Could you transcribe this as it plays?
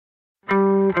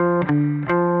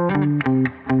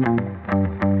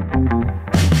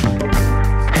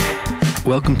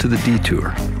Welcome to The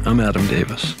Detour. I'm Adam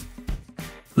Davis.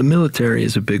 The military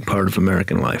is a big part of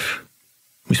American life.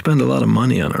 We spend a lot of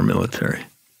money on our military.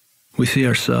 We see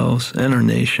ourselves and our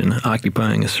nation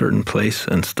occupying a certain place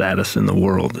and status in the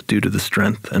world due to the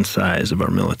strength and size of our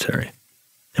military.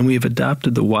 And we have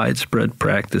adopted the widespread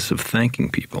practice of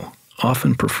thanking people,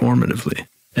 often performatively,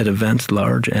 at events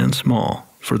large and small,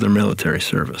 for their military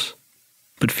service.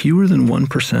 But fewer than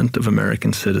 1% of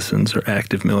American citizens are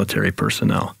active military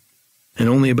personnel, and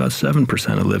only about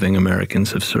 7% of living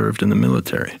Americans have served in the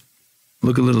military.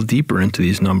 Look a little deeper into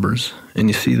these numbers, and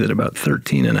you see that about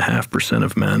 13.5%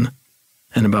 of men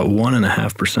and about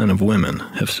 1.5% of women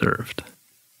have served.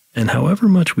 And however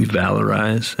much we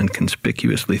valorize and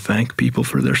conspicuously thank people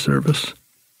for their service,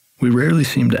 we rarely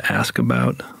seem to ask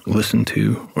about, listen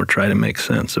to, or try to make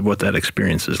sense of what that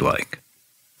experience is like.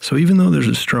 So even though there's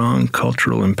a strong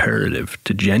cultural imperative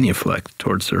to genuflect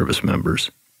toward service members,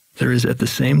 there is at the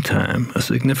same time a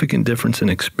significant difference in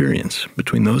experience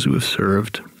between those who have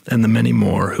served and the many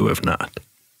more who have not.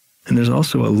 And there's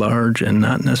also a large and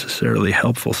not necessarily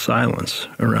helpful silence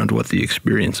around what the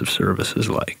experience of service is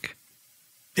like.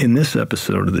 In this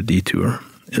episode of The Detour,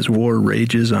 as war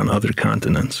rages on other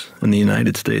continents and the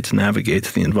United States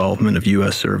navigates the involvement of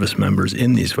U.S. service members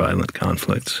in these violent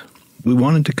conflicts, we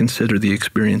wanted to consider the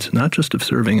experience not just of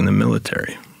serving in the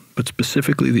military, but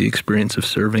specifically the experience of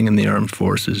serving in the armed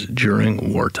forces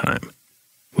during wartime.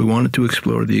 We wanted to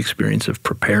explore the experience of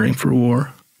preparing for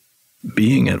war,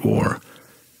 being at war,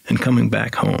 and coming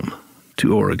back home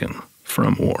to Oregon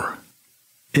from war.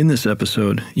 In this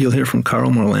episode, you'll hear from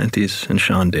Karl Marlantes and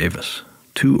Sean Davis,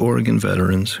 two Oregon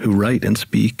veterans who write and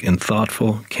speak in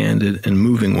thoughtful, candid, and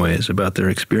moving ways about their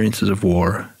experiences of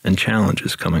war and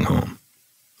challenges coming home.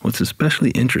 What's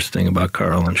especially interesting about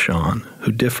Karl and Sean,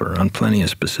 who differ on plenty of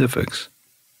specifics,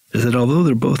 is that although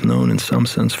they're both known in some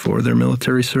sense for their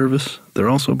military service, they're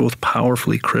also both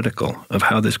powerfully critical of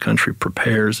how this country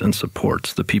prepares and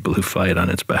supports the people who fight on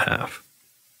its behalf.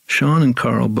 Sean and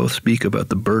Karl both speak about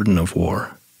the burden of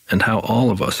war and how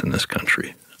all of us in this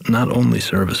country, not only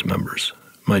service members,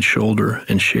 might shoulder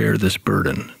and share this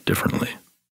burden differently.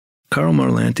 Karl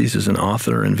Marlantes is an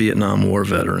author and Vietnam War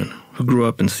veteran who grew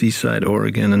up in Seaside,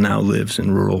 Oregon, and now lives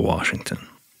in rural Washington.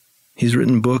 He's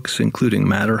written books including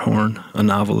Matterhorn, a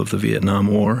novel of the Vietnam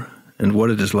War, and What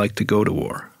It Is Like to Go to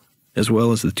War, as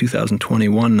well as the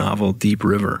 2021 novel Deep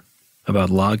River, about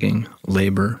logging,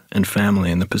 labor, and family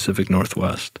in the Pacific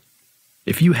Northwest.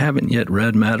 If you haven't yet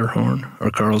read Matterhorn or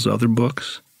Karl's other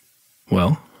books,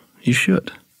 well, you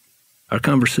should. Our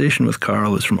conversation with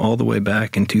Karl is from all the way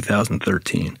back in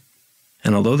 2013.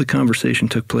 And although the conversation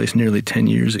took place nearly 10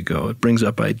 years ago, it brings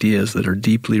up ideas that are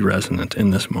deeply resonant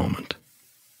in this moment.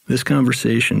 This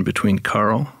conversation between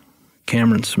Karl,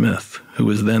 Cameron Smith, who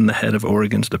was then the head of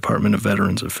Oregon's Department of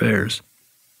Veterans Affairs,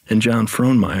 and John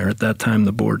Frohnmeyer, at that time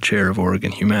the board chair of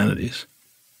Oregon Humanities,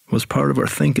 was part of our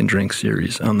Think and Drink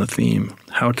series on the theme,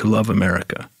 How to Love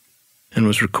America, and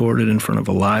was recorded in front of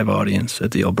a live audience at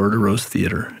the Alberta Rose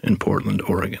Theater in Portland,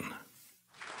 Oregon.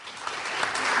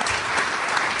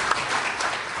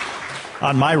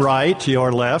 On my right,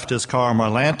 your left, is Karl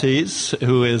Marlantes,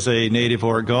 who is a native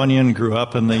Oregonian, grew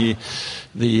up in the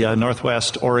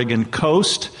Northwest Oregon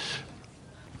coast.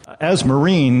 As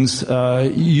Marines,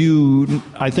 you,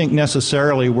 I think,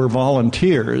 necessarily were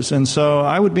volunteers, and so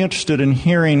I would be interested in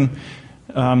hearing,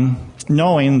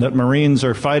 knowing that Marines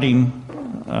are fighting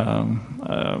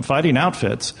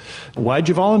outfits. Why'd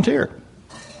you volunteer?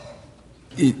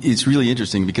 It's really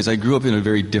interesting because I grew up in a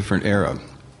very different era.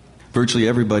 Virtually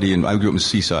everybody, I grew up in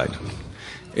Seaside,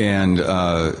 and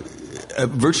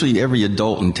virtually every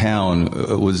adult in town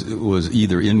was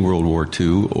either in World War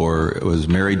II or was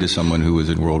married to someone who was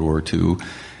in World War II,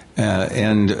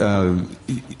 and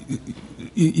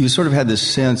you sort of had this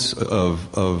sense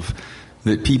of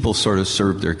that people sort of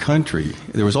served their country.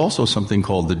 There was also something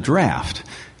called the draft.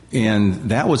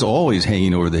 And that was always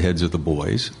hanging over the heads of the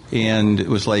boys. And it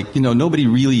was like, nobody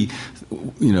really,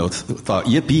 thought,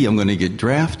 yippee, I'm going to get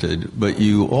drafted. But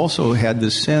you also had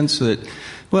this sense that,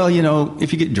 well,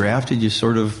 if you get drafted, it's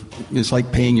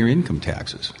like paying your income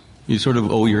taxes. You sort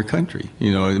of owe your country.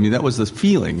 That was the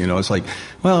feeling. It's like,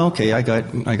 well, okay, I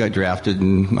got drafted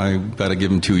and I got to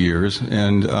give them 2 years.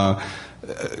 And,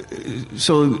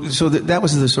 So that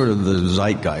was the sort of the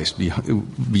zeitgeist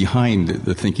behind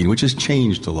the thinking, which has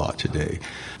changed a lot today.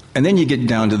 And then you get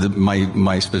down to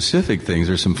my specific things.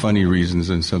 There's some funny reasons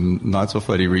and some not so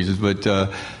funny reasons. But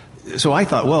so I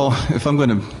thought, well, if I'm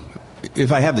going to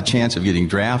if I have the chance of getting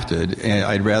drafted,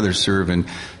 I'd rather serve in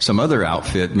some other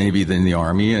outfit maybe than the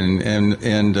Army.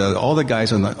 And all the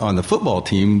guys on the football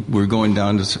team were going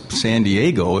down to San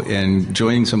Diego and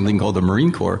joining something called the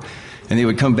Marine Corps. And they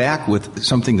would come back with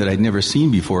something that I'd never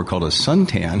seen before called a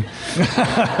suntan.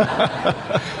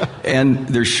 And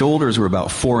their shoulders were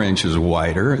about 4 inches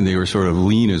wider, and they were sort of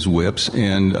lean as whips.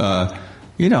 And, I'm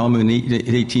an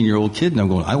 18-year-old kid, and I'm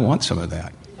going, I want some of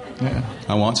that. Yeah.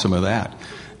 I want some of that.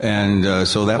 And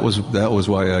so that was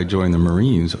why I joined the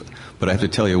Marines. But I have to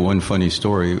tell you one funny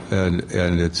story, and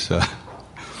it's...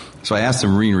 So I asked the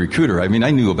Marine recruiter. I mean,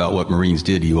 I knew about what Marines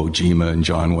did, Iwo Jima and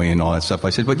John Wayne and all that stuff. I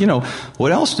said, but,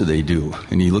 what else do they do?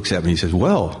 And he looks at me and he says,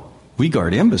 well, we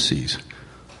guard embassies.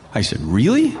 I said,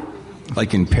 really?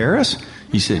 Like in Paris?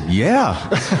 He said, yeah.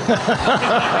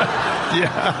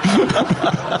 Yeah.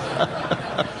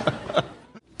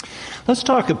 Let's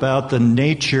talk about the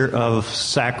nature of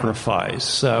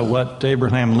sacrifice, what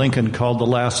Abraham Lincoln called the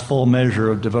last full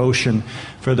measure of devotion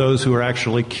for those who are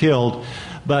actually killed.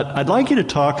 But I'd like you to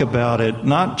talk about it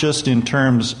not just in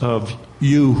terms of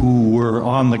you who were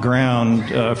on the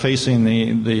ground facing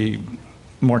the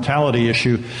mortality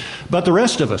issue, but the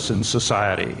rest of us in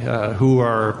society who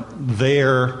are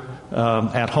there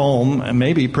at home and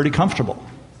maybe pretty comfortable.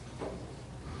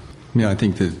 Yeah, I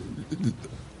think that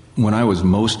when I was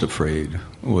most afraid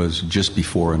was just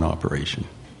before an operation.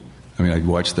 I mean, I'd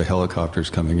watch the helicopters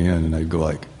coming in and I'd go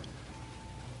like,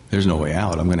 there's no way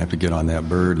out. I'm going to have to get on that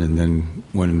bird, and then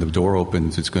when the door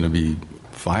opens, it's going to be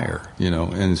fire,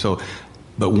 And so,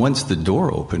 but once the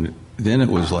door opened, then it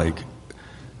was like,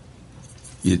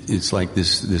 it's like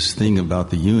this thing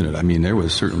about the unit. I mean, there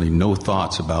was certainly no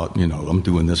thoughts about, I'm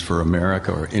doing this for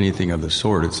America or anything of the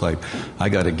sort. It's like, I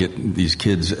got to get these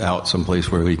kids out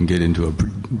someplace where we can get into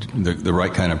the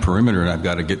right kind of perimeter, and I've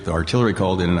got to get the artillery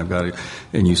called in,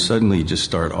 and you suddenly just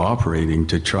start operating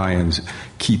to try and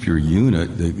keep your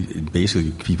unit,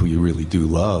 basically people you really do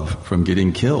love, from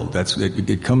getting killed.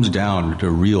 It comes down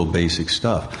to real basic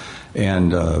stuff.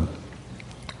 And,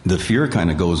 the fear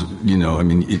kind of goes,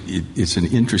 it's an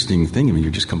interesting thing. I mean,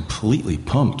 you're just completely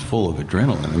pumped full of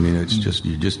adrenaline. I mean, it's just,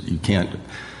 you can't,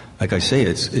 like I say,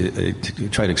 to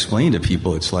try to explain to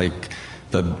people, it's like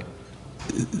the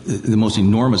most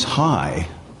enormous high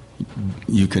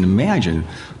you can imagine,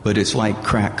 but it's like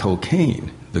crack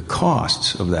cocaine. The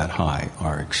costs of that high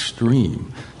are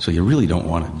extreme, so you really don't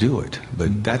want to do it.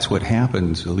 But that's what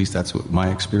happens, at least that's what my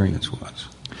experience was.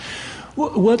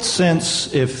 What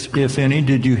sense, if any,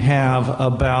 did you have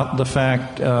about the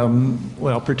fact,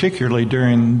 particularly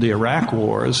during the Iraq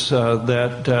wars,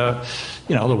 that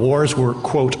the wars were,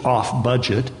 quote, off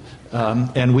budget,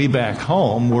 and we back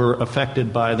home were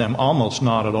affected by them almost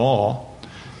not at all?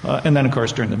 And then, of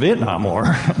course, during the Vietnam War,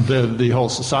 the whole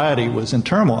society was in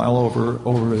turmoil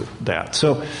over that.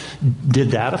 So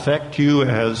did that affect you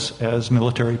as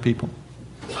military people?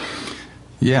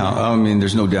 Yeah, I mean,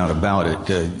 there's no doubt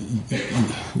about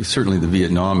it. Certainly the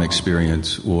Vietnam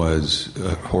experience was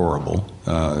horrible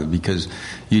because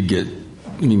you'd get,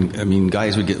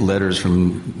 guys would get letters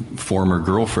from former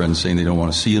girlfriends saying they don't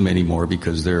want to see them anymore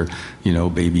because they're,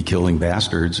 baby-killing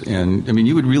bastards. And,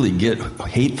 you would really get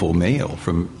hateful mail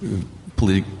from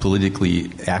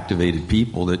politically activated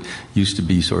people that used to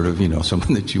be sort of,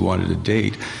 someone that you wanted to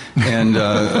date. And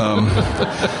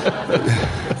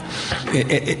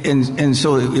and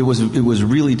so it was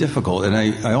really difficult. And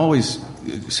I always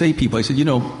say to people, I said,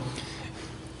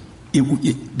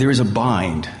 there is a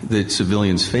bind that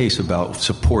civilians face about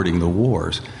supporting the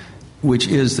wars, which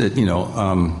is that,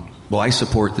 I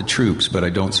support the troops, but I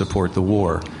don't support the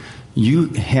war. You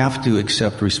have to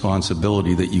accept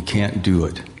responsibility that you can't do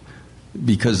it.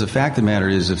 Because the fact of the matter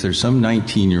is, if there's some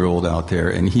 19-year-old out there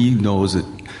and he knows that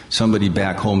somebody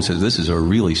back home says this is a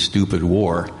really stupid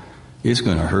war, it's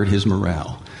going to hurt his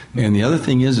morale. And the other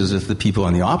thing is if the people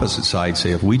on the opposite side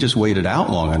say, if we just wait it out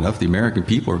long enough, the American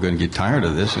people are going to get tired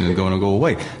of this and they're going to go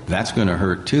away. That's going to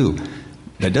hurt too.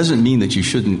 That doesn't mean that you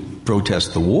shouldn't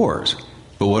protest the wars.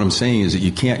 But what I'm saying is that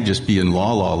you can't just be in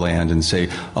la-la land and say,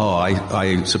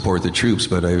 I support the troops,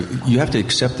 but you have to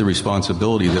accept the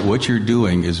responsibility that what you're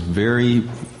doing is very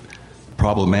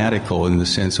problematical in the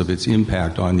sense of its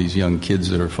impact on these young kids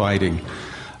that are fighting.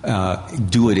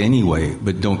 Do it anyway,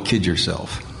 but don't kid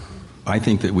yourself. I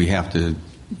think that we have to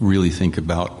really think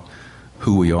about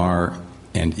who we are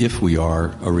and if we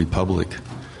are a republic.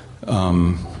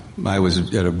 I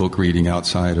was at a book reading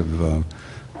outside of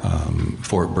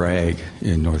Fort Bragg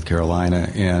in North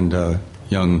Carolina, and a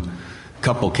young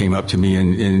couple came up to me,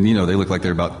 and they look like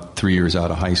they're about 3 years out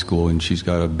of high school, and she's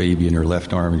got a baby in her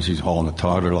left arm, and she's hauling a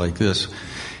toddler like this.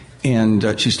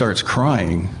 And she starts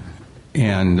crying,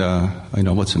 And I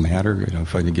know, what's the matter?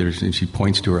 If I can get her, and she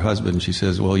points to her husband, and she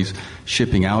says, well, he's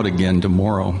shipping out again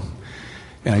tomorrow.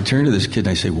 And I turn to this kid and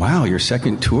I say, wow, your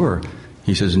second tour?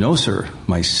 He says, no, sir,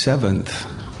 my 7th.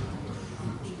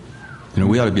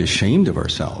 We ought to be ashamed of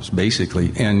ourselves,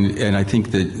 basically. And I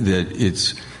think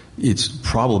that it's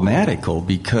problematical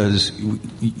because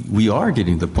we are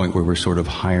getting to the point where we're sort of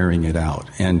hiring it out.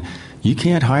 And you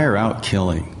can't hire out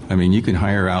killing. You can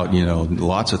hire out,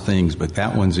 lots of things, but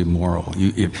that one's immoral.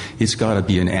 It's got to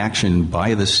be an action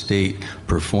by the state,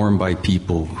 performed by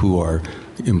people who are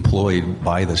employed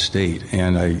by the state.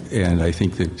 And I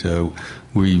think that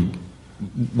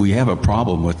we have a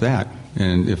problem with that.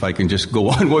 And if I can just go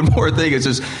on one more thing,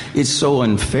 it's so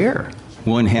unfair.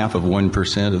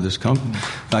 0.5% of this company.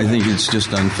 I think it's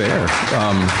just unfair.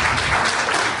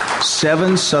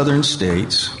 7 southern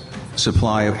states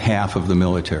supply half of the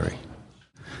military.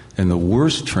 And the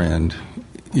worst trend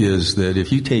is that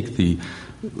if you take the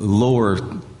lower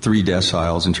 3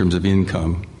 deciles in terms of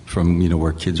income from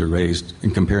where kids are raised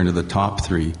and compare it to the top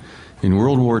 3, in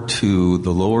World War II,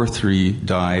 the lower 3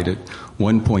 died at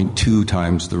 1.2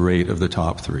 times the rate of the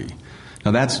top 3.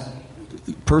 Now that's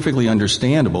perfectly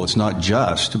understandable. It's not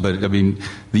just, but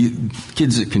the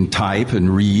kids that can type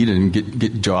and read and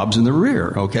get jobs in the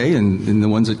rear, okay, and the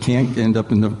ones that can't end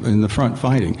up in the front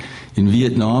fighting. In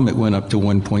Vietnam, it went up to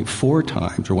 1.4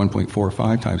 times or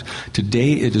 1.45 times.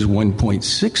 Today, it is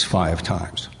 1.65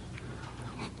 times.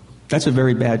 That's a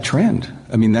very bad trend.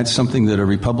 That's something that a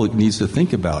republic needs to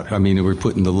think about. We're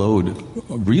putting the load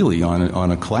really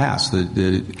on a class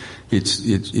that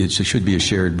it should be a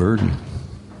shared burden.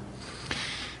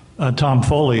 Tom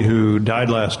Foley, who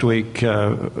died last week,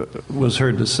 was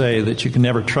heard to say that you can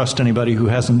never trust anybody who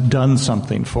hasn't done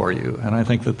something for you. And I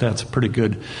think that that's a pretty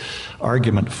good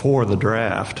argument for the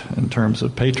draft in terms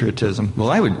of patriotism. Well,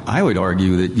 I would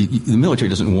argue that the military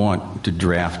doesn't want to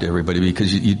draft everybody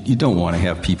because you don't want to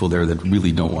have people there that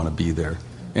really don't want to be there.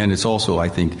 And it's also, I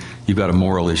think, you've got a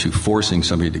moral issue forcing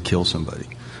somebody to kill somebody.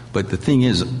 But the thing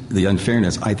is, the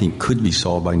unfairness, I think, could be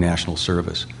solved by national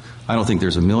service. I don't think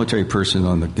there's a military person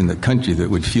in the country that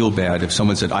would feel bad if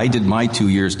someone said, I did my 2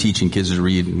 years teaching kids to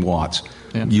read in Watts.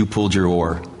 Yeah. You pulled your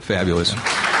oar. Fabulous.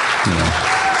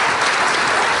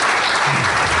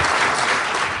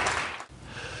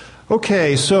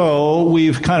 Okay, so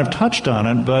we've kind of touched on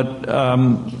it, but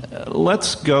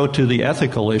let's go to the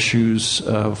ethical issues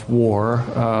of war.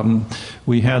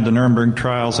 We had the Nuremberg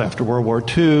trials after World War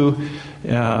II,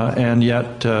 and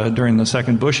yet during the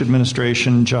second Bush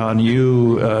administration, John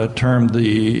Yoo termed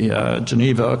the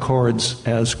Geneva Accords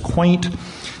as quaint.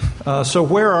 So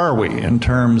where are we in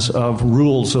terms of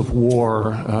rules of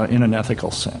war in an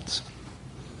ethical sense?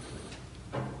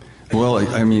 Well,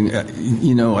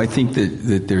 I think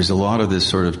that there's a lot of this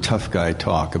sort of tough guy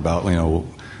talk about,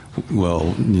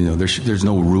 there's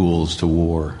no rules to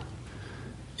war.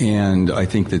 And I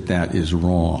think that is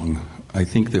wrong. I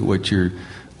think that what you're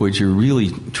really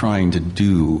trying to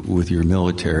do with your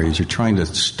military is you're trying to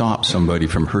stop somebody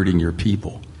from hurting your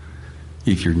people.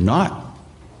 If you're not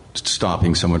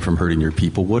stopping someone from hurting your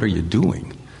people, what are you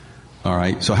doing? All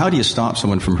right, so how do you stop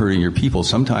someone from hurting your people?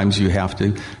 Sometimes you have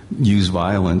to use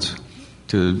violence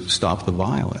to stop the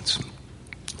violence.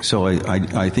 So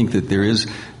I think that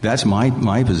that's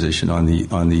my position on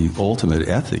the ultimate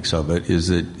ethics of it, is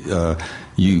that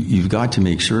you've got to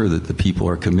make sure that the people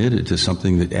are committed to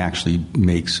something that actually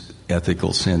makes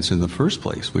ethical sense in the first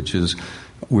place, which is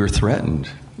we're threatened,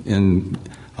 and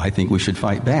I think we should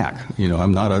fight back.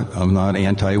 I'm not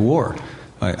anti-war.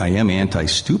 I am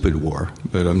anti-stupid war,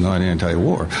 but I'm not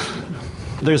anti-war.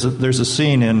 There's a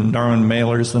scene in Norman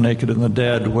Mailer's The Naked and the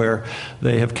Dead where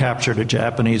they have captured a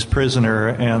Japanese prisoner,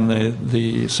 and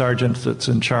the sergeant that's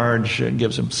in charge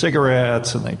gives him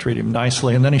cigarettes, and they treat him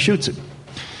nicely, and then he shoots him.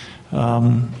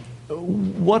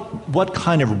 What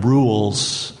kind of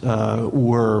rules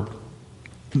were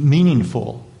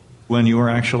meaningful when you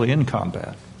were actually in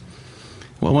combat?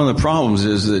 Well, one of the problems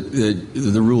is that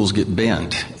the rules get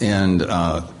bent, and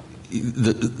the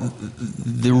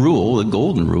rule, the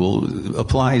golden rule,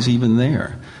 applies even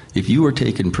there. If you were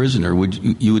taken prisoner,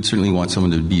 you would certainly want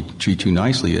someone to treat you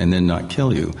nicely and then not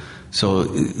kill you. So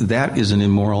that is an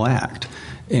immoral act.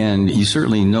 And you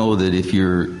certainly know that if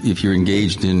you're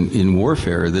engaged in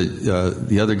warfare, that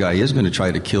the other guy is going to try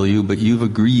to kill you, but you've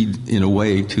agreed in a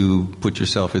way to put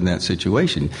yourself in that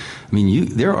situation.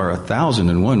 There are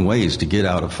 1,001 ways to get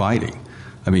out of fighting.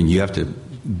 You have to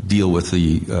deal with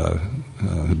the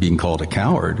being called a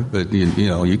coward, but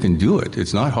you can do it.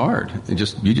 It's not hard. You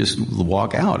just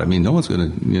walk out. I mean, no one's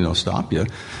going to stop you.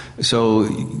 So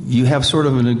you have sort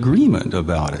of an agreement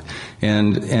about it,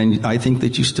 and I think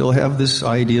that you still have this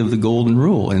idea of the golden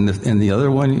rule, and the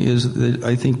other one is that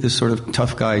I think this sort of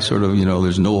tough guy sort of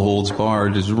there's no holds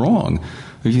barred is wrong.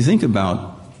 If you think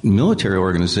about military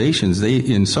organizations, they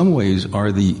in some ways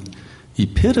are the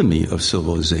epitome of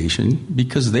civilization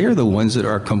because they're the ones that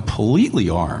are completely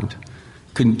armed,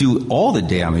 can do all the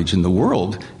damage in the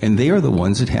world, and they are the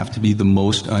ones that have to be the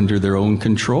most under their own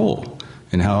control.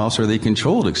 And how else are they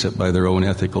controlled except by their own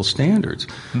ethical standards?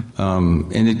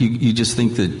 You just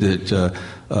think that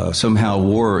somehow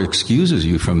war excuses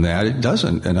you from that. It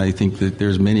doesn't. And I think that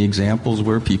there's many examples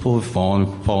where people have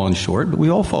fallen short, but we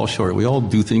all fall short. We all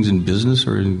do things in business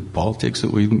or in politics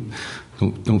that we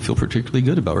don't feel particularly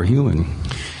good about. We're human.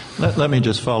 Let me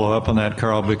just follow up on that,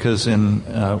 Karl, because in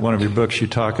one of your books you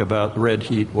talk about red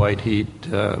heat, white heat.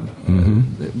 Do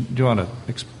you want to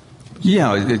explain?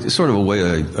 Yeah, it's sort of a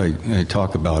way I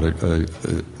talk about it,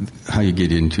 how you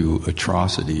get into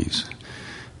atrocities.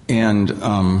 And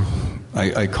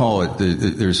I call it,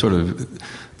 there's sort of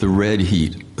the red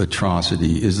heat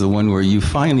atrocity is the one where you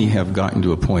finally have gotten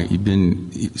to a point, you've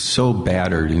been so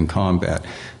battered in combat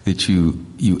that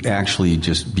you actually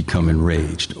just become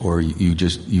enraged, or you're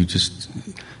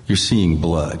seeing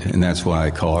blood, and that's why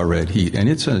I call it red heat. And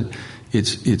it's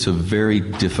a very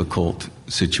difficult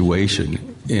situation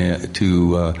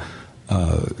to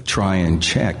try and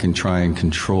check and try and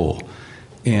control.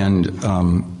 And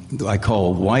I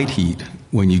call white heat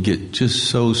when you get just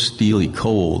so steely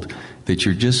cold that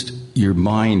your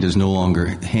mind is no longer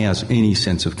has any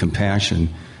sense of compassion.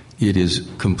 It is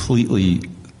completely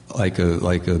like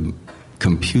a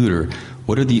computer.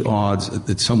 What are the odds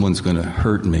that someone's going to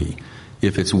hurt me?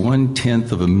 If it's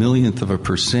 1/10 of a millionth of a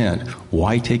percent,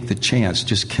 why take the chance?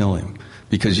 Just kill him.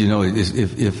 Because,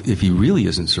 if he really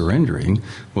isn't surrendering,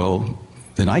 well,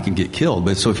 then I can get killed.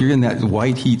 But so if you're in that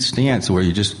white heat stance where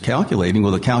you're just calculating,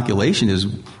 well, the calculation is,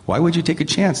 why would you take a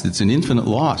chance? It's an infinite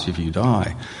loss if you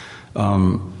die.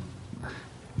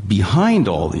 Behind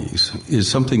all these is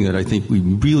something that I think we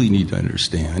really need to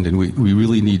understand, and we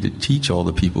really need to teach all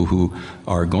the people who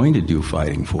are going to do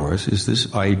fighting for us, is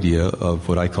this idea of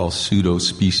what I call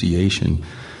pseudo-speciation,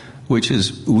 which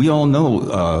is, we all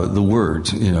know the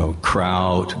words,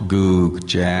 Kraut, Gook,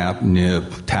 Jap, Nip,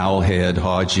 Towelhead,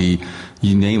 Haji,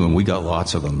 you name them, we got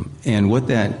lots of them. And what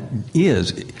that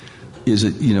is that,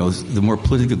 the more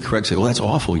politically correct say, well, that's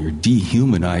awful, you're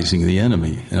dehumanizing the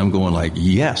enemy. And I'm going like,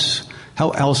 yes.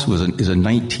 How else is a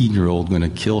 19-year-old going to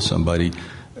kill somebody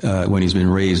when he's been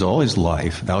raised all his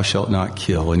life, thou shalt not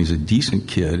kill, and he's a decent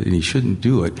kid, and he shouldn't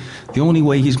do it? The only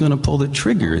way he's going to pull the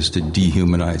trigger is to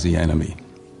dehumanize the enemy.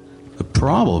 The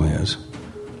problem is,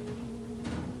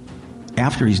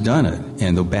 after he's done it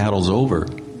and the battle's over,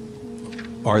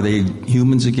 are they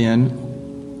humans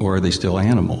again, or are they still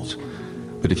animals?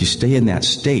 But if you stay in that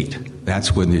state,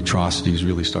 that's when the atrocities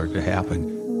really start to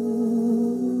happen.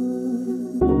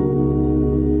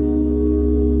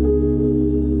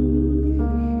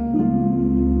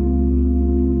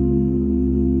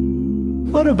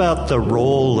 What about the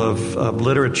role of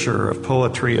literature, of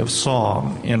poetry, of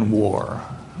song in war?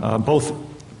 Both,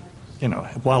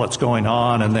 while it's going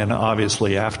on and then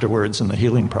obviously afterwards in the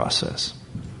healing process.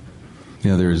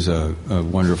 Yeah, there's a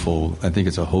wonderful, I think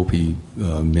it's a Hopi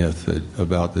myth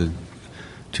about the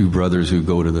two brothers who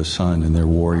go to the sun and they're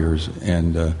warriors.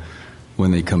 And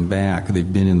when they come back,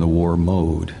 they've been in the war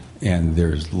mode. And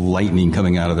there's lightning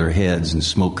coming out of their heads and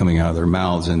smoke coming out of their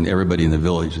mouths, and everybody in the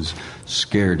village is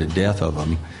scared to death of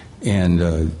them.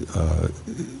 And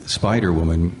Spider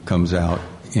Woman comes out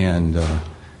and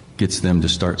gets them to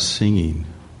start singing,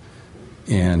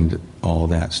 and all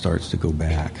that starts to go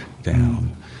back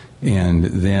down. And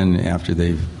then after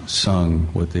they've sung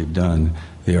what they've done,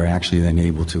 they are actually then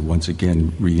able to once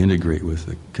again reintegrate with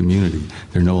the community.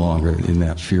 They're no longer in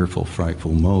that fearful,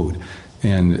 frightful mode.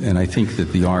 And I think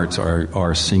that the arts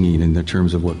are singing in the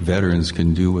terms of what veterans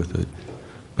can do with it.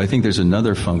 But I think there's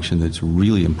another function that's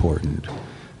really important,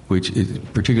 which is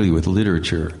particularly with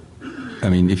literature. I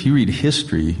mean, if you read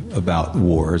history about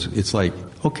wars, it's like,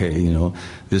 okay,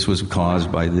 this was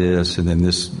caused by this, and then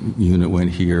this unit went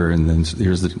here, and then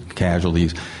here's the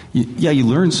casualties. You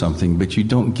learn something, but you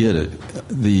don't get it.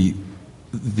 The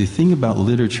thing about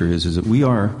literature is that we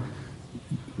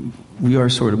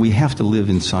have to live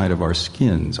inside of our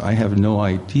skins. I have no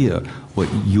idea what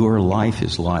your life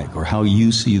is like or how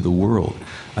you see the world.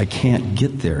 I can't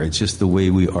get there. It's just the way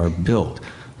we are built.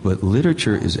 But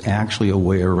literature is actually a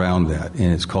way around that,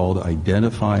 and it's called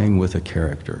identifying with a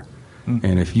character.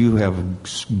 And if you have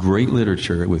great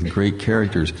literature with great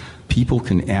characters, people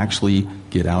can actually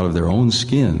get out of their own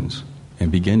skins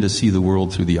and begin to see the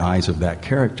world through the eyes of that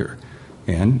character.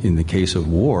 And in the case of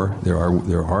war, there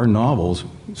are novels,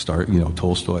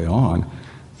 Tolstoy on,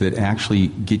 that actually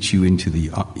get you into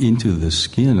the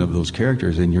skin of those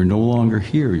characters, and you're no longer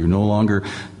here. You're no longer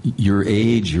your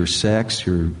age, your sex,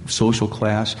 your social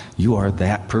class. You are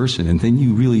that person, and then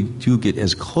you really do get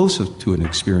as close to an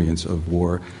experience of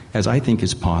war as I think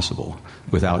is possible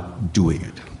without doing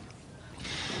it.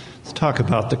 Let's talk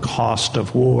about the cost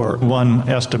of war. One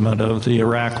estimate of the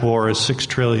Iraq War is $6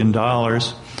 trillion.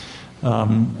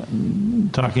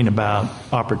 Talking about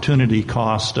opportunity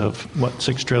cost of what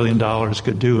 $6 trillion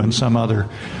could do in some other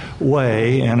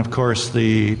way, and of course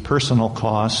the personal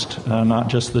cost, not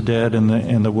just the dead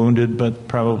and the wounded, but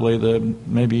probably the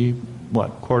maybe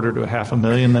quarter to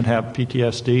 500,000 that have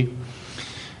PTSD.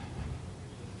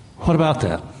 What about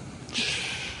that?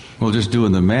 Well, just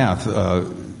doing the math,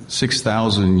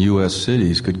 6,000 U.S.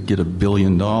 cities could get $1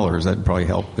 billion. That'd probably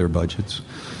help their budgets.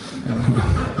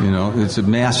 It's a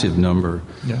massive number.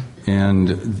 Yeah.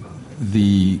 And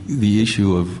the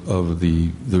issue of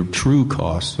the true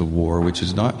costs of war, which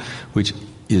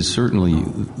is certainly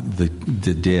the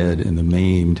dead and the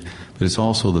maimed, but it's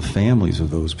also the families of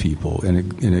those people,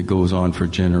 and it goes on for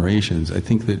generations. I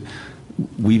think that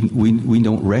we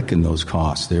don't reckon those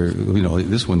costs.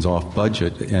 This one's off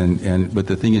budget, but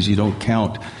the thing is, you don't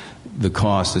count the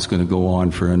cost that's going to go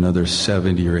on for another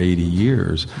 70 or 80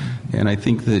 years. And I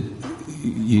think that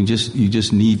you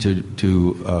just need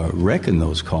to reckon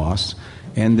those costs.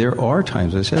 And there are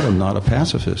times, I said I'm not a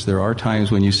pacifist, there are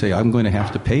times when you say I'm going to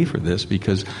have to pay for this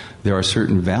because there are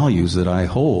certain values that I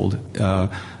hold that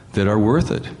are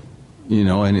worth it.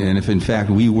 And if in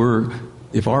fact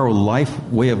if our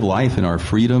way of life and our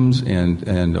freedoms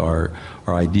and our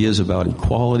ideas about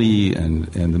equality and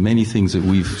the many things that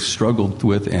we've struggled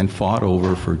with and fought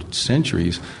over for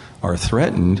centuries are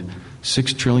threatened,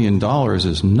 $6 trillion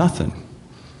is nothing.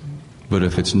 But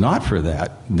if it's not for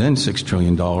that, then $6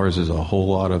 trillion is a whole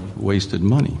lot of wasted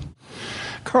money.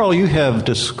 Karl, you have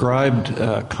described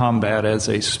combat as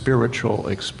a spiritual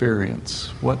experience.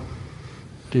 What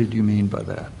did you mean by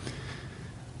that?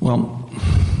 Well,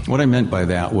 what I meant by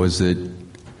that was that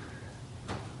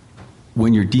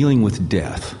when you're dealing with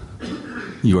death,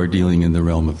 you are dealing in the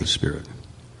realm of the spirit.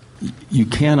 You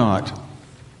cannot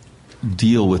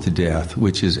deal with death,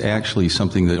 which is actually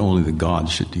something that only the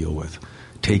gods should deal with.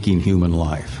 Taking human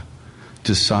life,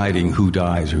 deciding who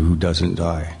dies or who doesn't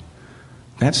die.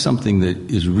 That's something that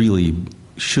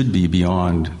should be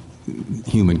beyond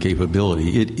human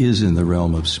capability. It is in the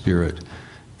realm of spirit.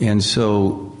 And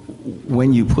so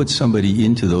when you put somebody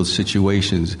into those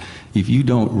situations, if you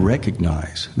don't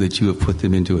recognize that you have put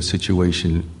them into a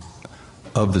situation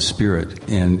of the spirit,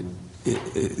 and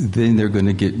then they're going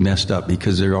to get messed up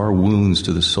because there are wounds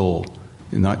to the soul,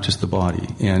 not just the body.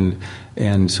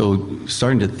 And so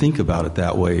starting to think about it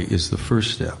that way is the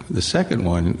first step. The second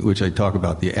one, which I talk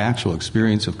about the actual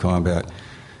experience of combat,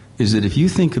 is that if you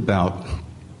think about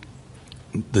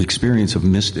the experience of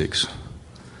mystics,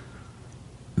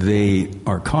 they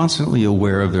are constantly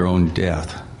aware of their own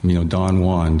death. Don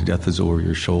Juan, death is over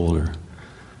your shoulder.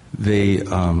 They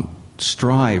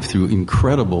strive through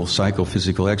incredible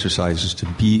psychophysical exercises to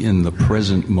be in the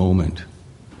present moment.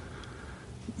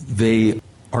 They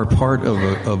are part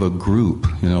of a group,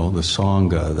 the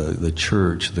Sangha, the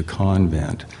church, the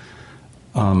convent.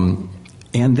 And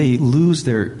they lose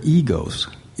their egos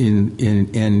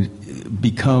and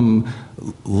become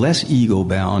less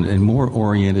ego-bound and more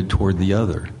oriented toward the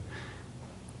other.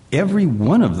 Every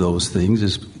one of those things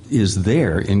is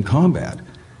there in combat.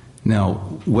 Now,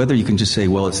 whether you can just say,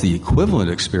 well, it's the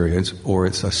equivalent experience or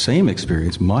it's the same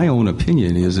experience, my own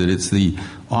opinion is that it's the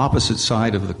opposite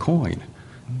side of the coin.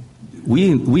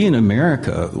 We in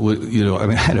America,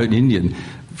 I had an Indian.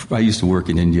 I used to work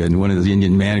in India, and one of the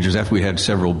Indian managers, after we had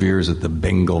several beers at the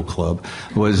Bengal Club,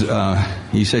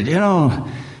 he said,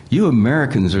 you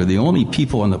Americans are the only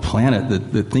people on the planet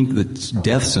that think that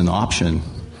death's an option.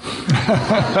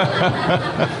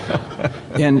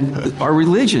 And our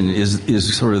religion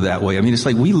is sort of that way. It's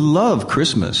like we love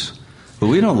Christmas, but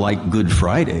we don't like Good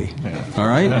Friday. All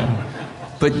right? Yeah.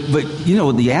 But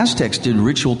the Aztecs did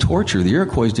ritual torture. The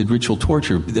Iroquois did ritual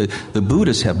torture. The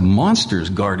Buddhists have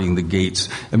monsters guarding the gates.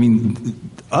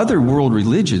 Other world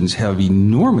religions have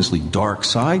enormously dark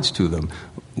sides to them.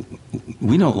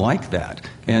 We don't like that.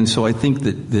 And so I think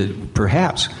that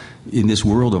perhaps in this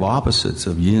world of opposites,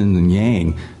 of yin and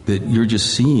yang, that you're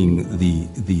just seeing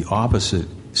the opposite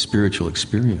spiritual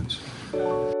experience.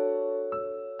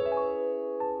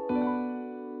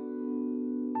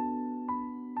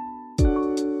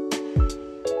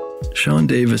 Sean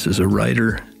Davis is a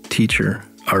writer, teacher,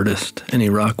 artist, and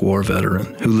Iraq War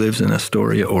veteran who lives in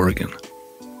Astoria, Oregon.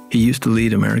 He used to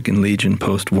lead American Legion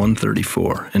Post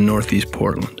 134 in Northeast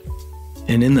Portland.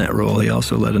 And in that role, he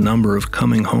also led a number of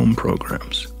coming home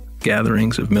programs,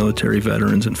 gatherings of military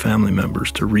veterans and family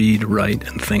members to read, write,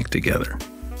 and think together.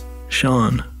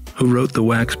 Sean, who wrote The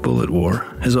Wax Bullet War,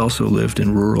 has also lived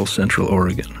in rural Central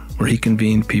Oregon, where he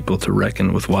convened people to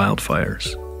reckon with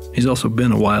wildfires. He's also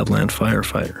been a wildland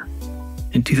firefighter.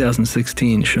 In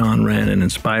 2016, Sean ran an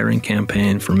inspiring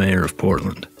campaign for mayor of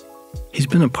Portland. He's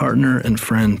been a partner and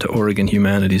friend to Oregon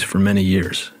Humanities for many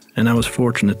years, and I was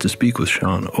fortunate to speak with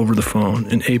Sean over the phone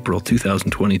in April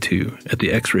 2022 at the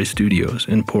X-Ray Studios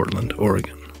in Portland,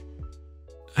 Oregon.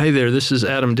 Hey there, this is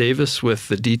Adam Davis with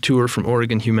the Detour from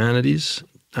Oregon Humanities.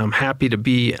 I'm happy to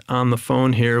be on the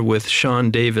phone here with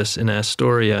Sean Davis in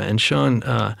Astoria. And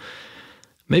Sean,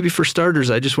 maybe for starters,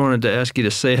 I just wanted to ask you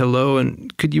to say hello,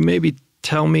 and could you maybe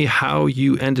tell me how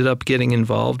you ended up getting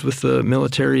involved with the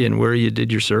military and where you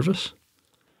did your service?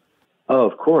 Oh,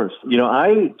 of course.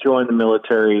 I joined the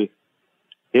military.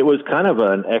 It was kind of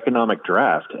an economic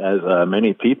draft, as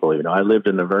many people. I lived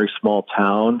in a very small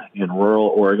town in rural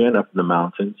Oregon up in the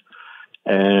mountains,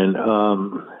 and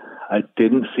I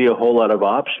didn't see a whole lot of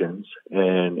options.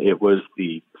 And it was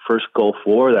the first Gulf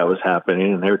War that was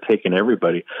happening, and they were taking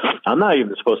everybody. I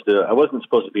wasn't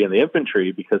supposed to be in the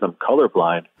infantry because I'm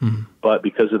colorblind, but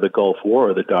because of the Gulf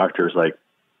War, the doctor's like,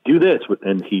 do this.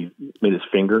 And he made his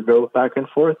finger go back and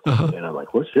forth. And I'm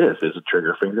like, what's this? It's a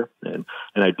trigger finger. And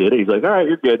I did it. He's like, all right,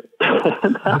 you're good.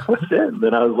 And that was it. And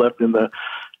then I was let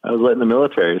in the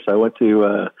military. So I went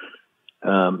to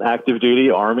active duty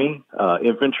Army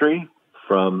infantry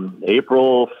from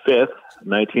April 5th,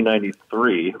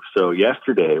 1993. So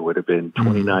yesterday would have been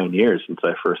 29 years since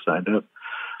I first signed up,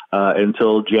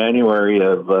 until January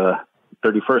of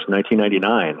 31st,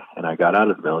 1999. And I got out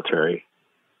of the military.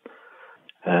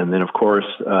 And then, of course,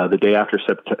 the day after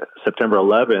September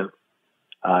 11th,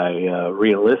 I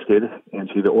re-enlisted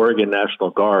into the Oregon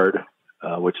National Guard,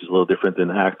 which is a little different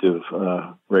than active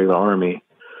regular Army.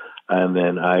 And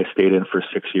then I stayed in for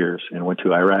 6 years and went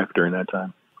to Iraq during that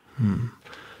time.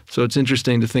 So it's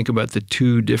interesting to think about the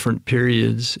two different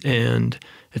periods. And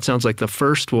it sounds like the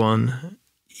first one,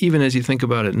 even as you think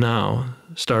about it now,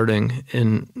 starting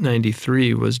in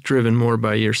 93, was driven more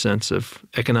by your sense of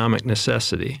economic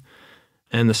necessity.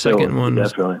 And the second one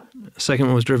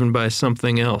was driven by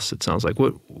something else, it sounds like.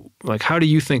 How do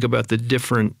you think about the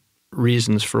different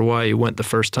reasons for why you went the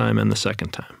first time and the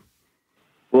second time?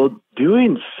 Well,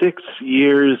 doing 6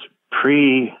 years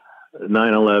pre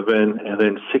 9/11 and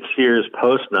then 6 years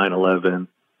post 9/11,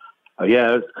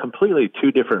 it's completely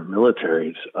two different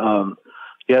militaries.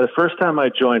 The first time I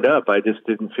joined up, I just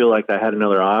didn't feel like I had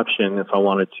another option if I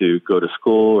wanted to go to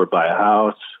school or buy a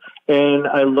house. And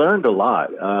I learned a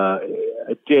lot.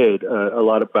 I did a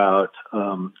lot about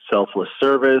selfless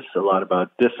service, a lot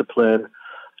about discipline.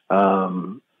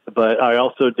 But I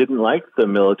also didn't like the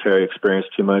military experience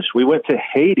too much. We went to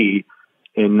Haiti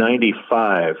in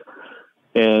 95,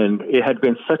 and it had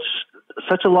been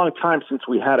such a long time since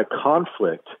we had a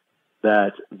conflict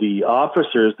that the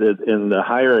officers in the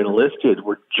higher enlisted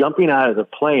were jumping out of the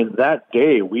plane. That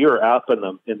day, we were out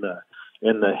in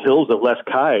the hills of Les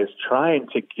Cayes trying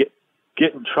to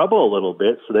get in trouble a little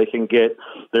bit so they can get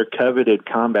their coveted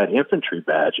combat infantry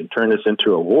badge and turn this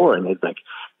into a war. And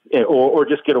they'd or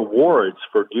just get awards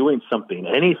for doing something,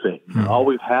 anything. All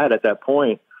we've had at that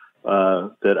point,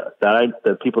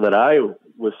 the people that I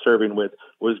was serving with,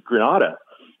 was Grenada.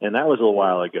 And that was a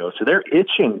while ago. So they're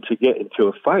itching to get into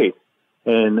a fight.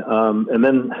 And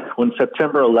then when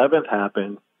September 11th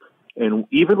happened, and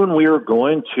even when we were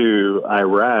going to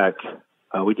Iraq,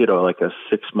 we did a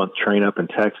 6-month train up in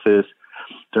Texas.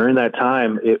 During that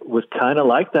time, it was kind of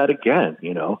like that again,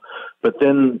 But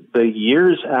then the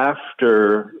years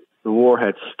after the war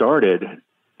had started,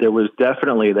 there was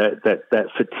definitely that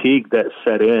fatigue that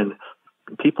set in.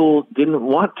 People didn't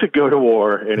want to go to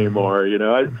war anymore,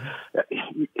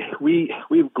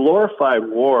 We've glorified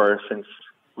war since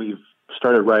we've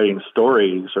started writing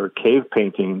stories or cave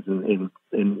paintings and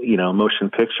motion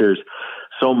pictures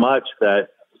so much that,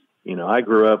 I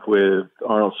grew up with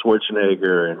Arnold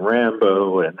Schwarzenegger and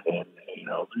Rambo and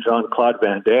Jean-Claude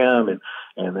Van Damme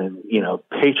and then,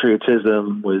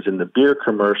 patriotism was in the beer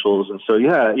commercials. And so,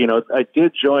 I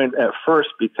did join at first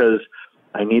because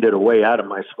I needed a way out of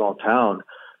my small town,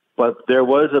 but there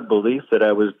was a belief that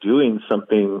I was doing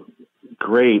something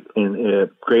great and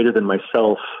greater than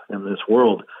myself in this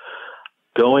world.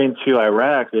 Going to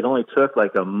Iraq, it only took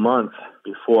a month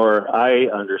before I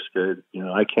understood,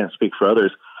 I can't speak for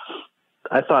others.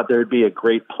 I thought there'd be a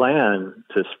great plan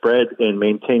to spread and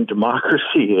maintain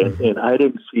democracy, and I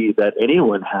didn't see that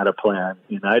anyone had a plan,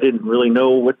 and I didn't really know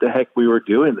what the heck we were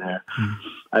doing there.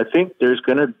 I think there is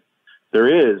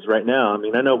right now. I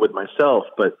mean, I know with myself,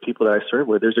 but people that I serve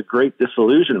with, there's a great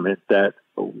disillusionment that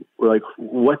we're like,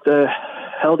 what the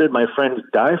hell did my friends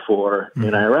die for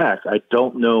in Iraq? I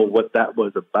don't know what that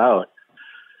was about.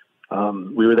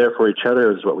 We were there for each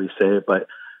other is what we say, but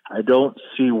I don't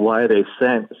see why they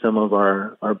sent some of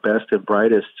our best and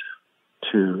brightest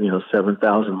to,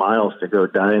 7,000 miles to go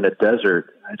die in a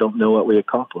desert. I don't know what we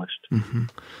accomplished.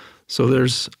 So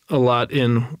there's a lot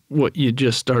in what you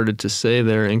just started to say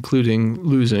there, including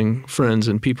losing friends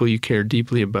and people you care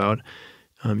deeply about.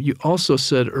 You also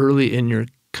said early in your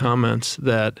comments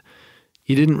that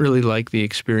you didn't really like the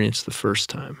experience the first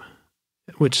time,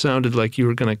 which sounded like you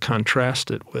were going to contrast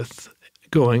it with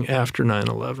going after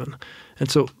 9/11. And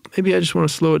so maybe I just want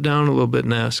to slow it down a little bit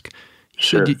and ask, you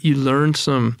said you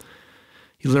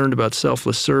learned about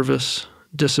selfless service,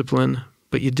 discipline,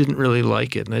 but you didn't really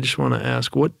like it. And I just want to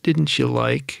ask, what didn't you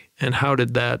like, and how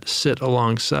did that sit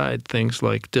alongside things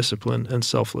like discipline and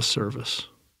selfless service?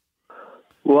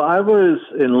 Well, I was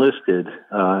enlisted,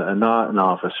 not an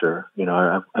officer.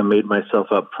 I made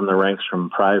myself up from the ranks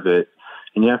from private.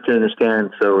 And you have to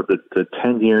understand, so the first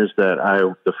 10 years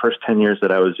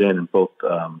that I was in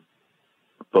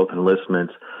both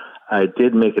enlistments, I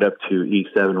did make it up to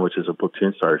E7, which is a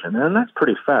platoon sergeant, and that's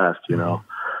pretty fast, So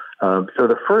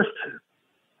the first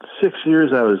 6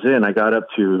 years I was in, I got up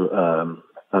to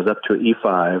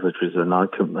E5, which was a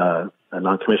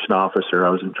non-commissioned officer. I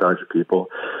was in charge of people,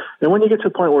 and when you get to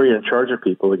the point where you're in charge of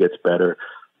people, it gets better.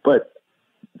 But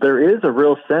there is a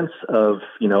real sense of,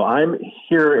 I'm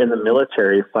here in the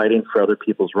military fighting for other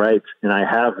people's rights, and I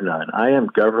have none. I am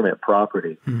government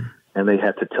property. And they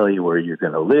have to tell you where you're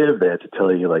going to live. They have to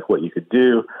tell you what you could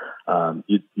do.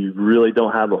 You really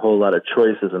don't have a whole lot of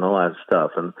choices and all that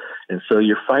stuff. And so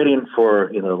you're fighting for,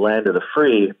 the land of the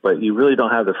free, but you really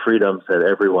don't have the freedoms that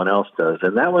everyone else does.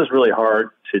 And that was really hard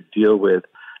to deal with,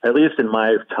 at least in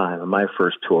my time, in my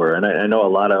first tour. And I know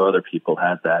a lot of other people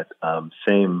had that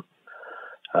same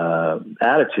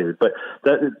attitude, but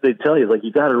they tell you,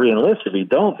 you got to re-enlist. If you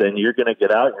don't, then you're going to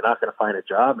get out, you're not going to find a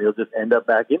job, and you'll just end up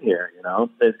back in here,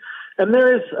 And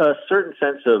there is a certain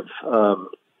sense of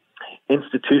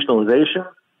institutionalization.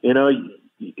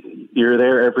 You're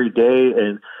there every day,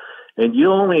 and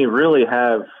you only really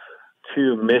have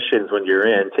two missions when you're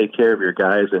in: take care of your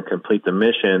guys and complete the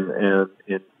mission. And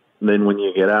then when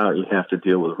you get out, you have to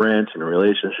deal with rent and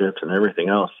relationships and everything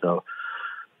else. So,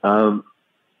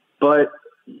 but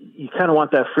you kind of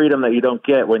want that freedom that you don't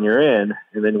get when you're in,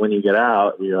 and then when you get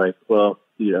out, you're like, well,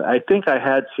 I think I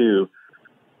had to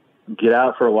get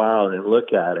out for a while and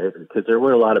look at it, because there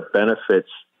were a lot of benefits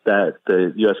that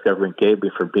the U.S. government gave me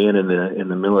for being in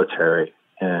the military,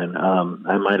 and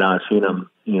I might not have seen them,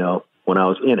 when I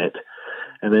was in it,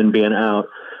 and then being out.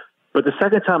 But the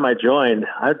second time I joined,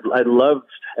 I loved,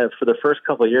 for the first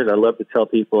couple of years, I loved to tell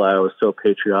people I was so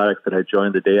patriotic that I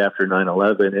joined the day after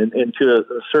 9/11, and to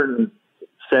a certain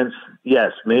sense,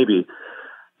 yes, maybe.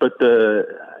 But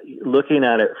looking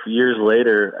at it years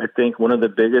later, I think one of the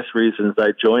biggest reasons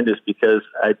I joined is because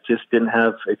I just didn't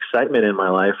have excitement in my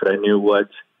life, and I knew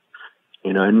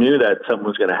I knew that something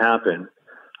was going to happen.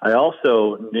 I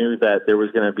also knew that there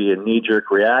was going to be a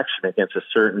knee-jerk reaction against a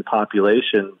certain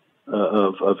population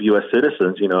of U.S.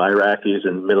 citizens, Iraqis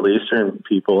and Middle Eastern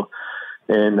people.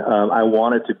 And I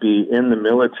wanted to be in the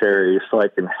military so I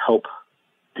can help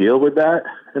deal with that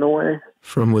in a way.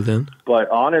 From within? But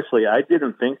honestly, I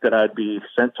didn't think that I'd be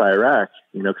sent to Iraq,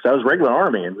 because I was regular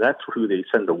Army, and that's who they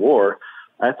send to war.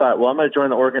 I thought, well, I'm going to join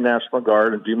the Oregon National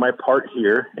Guard and do my part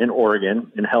here in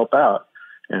Oregon and help out.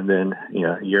 And then,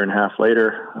 a year and a half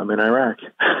later, I'm in Iraq.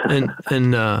 And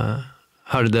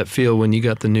how did that feel when you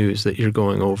got the news that you're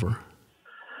going over?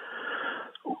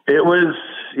 It was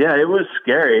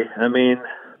scary. I mean,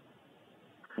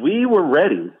 we were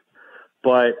ready,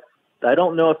 but I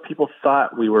don't know if people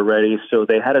thought we were ready. So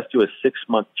they had us do a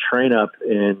 6-month train up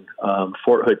in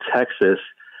Fort Hood, Texas,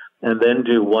 and then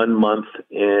do 1 month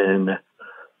in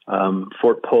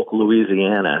Fort Polk,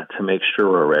 Louisiana, to make sure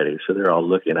we're ready. So they're all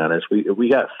looking at us. We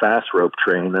got fast rope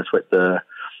trained. That's what the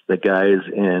guys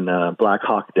in Black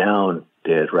Hawk Down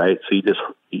did, right? So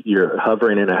you're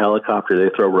hovering in a helicopter.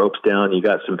 They throw ropes down. You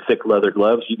got some thick leather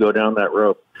gloves. You go down that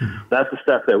rope. That's the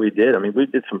stuff that we did. I mean, we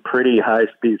did some pretty high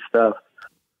speed stuff.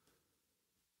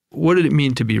 What did it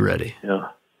mean to be ready? Yeah.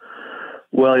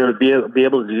 Well, you would be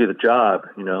able to do the job.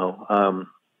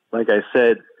 Like I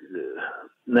said,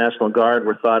 National Guard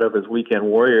were thought of as weekend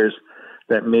warriors.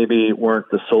 that maybe weren't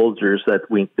the soldiers that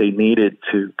they needed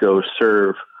to go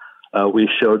serve. We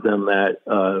showed them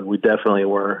that we definitely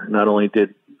were. Not only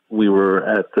did we were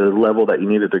at the level that you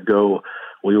needed to go,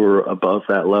 we were above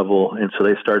that level. And so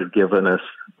they started giving us,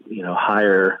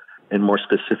 higher and more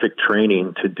specific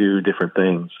training to do different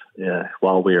things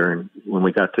when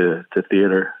we got to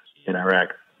theater in Iraq.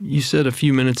 You said a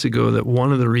few minutes ago that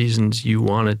one of the reasons you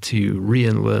wanted to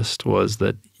re-enlist was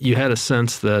that you had a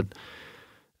sense that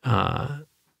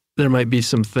there might be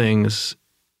some things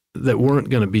that weren't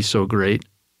going to be so great,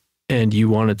 and you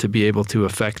wanted to be able to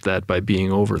affect that by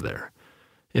being over there,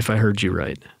 if I heard you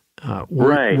right.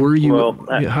 Right. Were you? Well,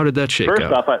 how did that shake out?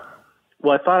 First off,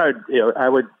 I thought I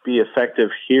would be effective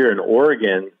here in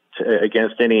Oregon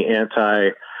against any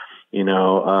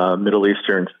Middle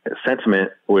Eastern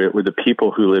sentiment with the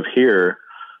people who live here.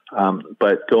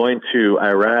 But going to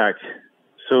Iraq,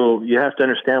 so you have to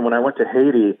understand, when I went to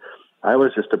Haiti, I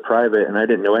was just a private and I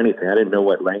didn't know anything. I didn't know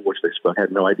what language they spoke. I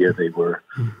had no idea they were,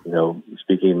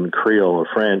 speaking Creole or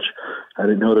French. I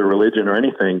didn't know their religion or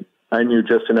anything. I knew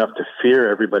just enough to fear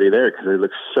everybody there because they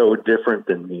looked so different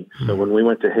than me. So when we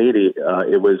went to Haiti,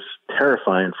 it was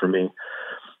terrifying for me.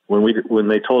 When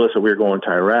they told us that we were going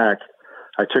to Iraq,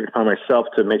 I took it upon myself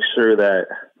to make sure that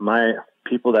my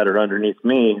people that are underneath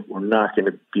me were not going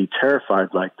to be terrified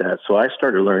like that. So I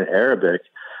started learning Arabic.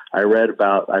 I read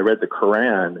the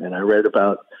Quran, and I read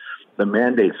about the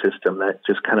mandate system that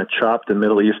just kind of chopped the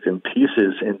Middle East in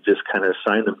pieces and just kind of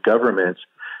assigned them governments,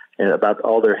 and about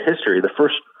all their history.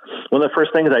 One of the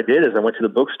first things I did is I went to the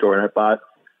bookstore and I bought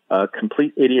a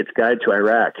Complete Idiot's Guide to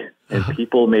Iraq, and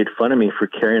people made fun of me for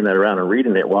carrying that around and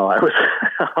reading it while I was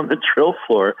on the drill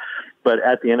floor. But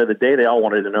at the end of the day, they all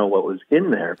wanted to know what was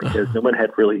in there because no one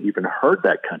had really even heard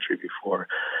that country before.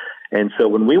 And so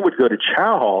when we would go to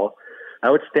chow hall, I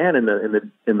would stand in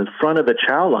the front of the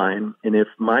chow line, and if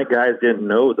my guys didn't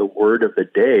know the word of the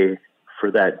day for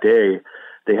that day,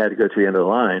 they had to go to the end of the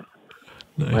line.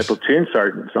 Nice. My platoon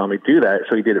sergeant saw me do that,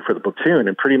 so he did it for the platoon,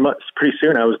 and pretty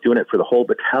soon I was doing it for the whole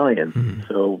battalion. Mm-hmm.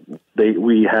 So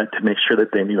we had to make sure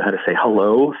that they knew how to say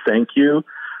hello, thank you,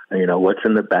 what's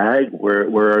in the bag,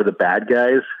 where are the bad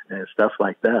guys, and stuff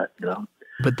like that.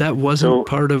 But that wasn't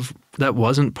part of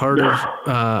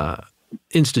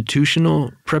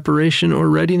institutional preparation or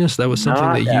readiness. That was something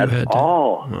that you had to. Not at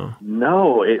all. Oh.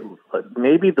 No,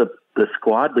 maybe the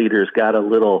squad leaders got a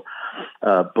little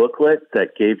booklet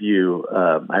that gave you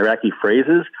Iraqi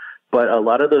phrases, but a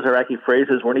lot of those Iraqi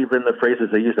phrases weren't even the phrases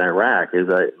they used in Iraq. Is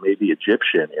maybe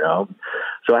Egyptian,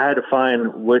 So I had to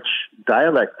find which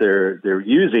dialect they're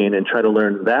using and try to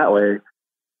learn that way.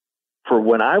 For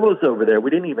when I was over there, we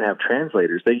didn't even have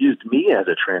translators. They used me as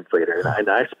a translator, and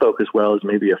I spoke as well as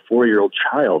maybe a 4-year-old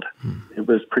child. It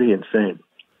was pretty insane.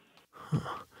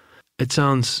 It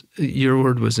sounds, your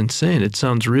word was insane. It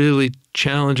sounds really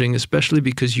challenging, especially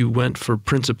because you went for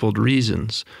principled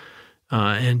reasons,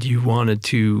 and you wanted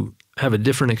to have a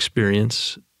different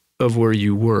experience of where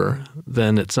you were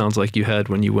than it sounds like you had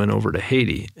when you went over to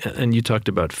Haiti. And you talked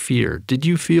about fear. Did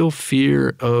you feel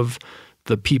fear of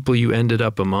the people you ended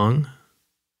up among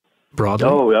broadly?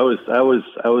 Oh, I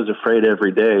was afraid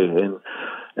every day.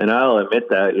 And I'll admit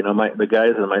that, the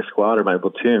guys in my squad or my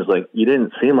platoons, you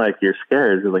didn't seem like you're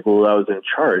scared. You're like, well, I was in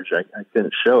charge. I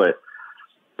couldn't show it.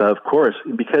 But of course,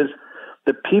 because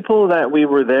the people that we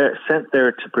were sent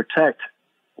there to protect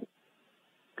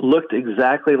looked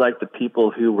exactly like the people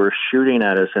who were shooting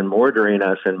at us and mortaring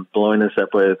us and blowing us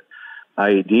up with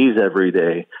IEDs every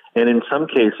day. And in some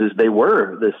cases, they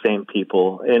were the same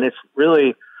people. And it's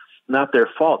really not their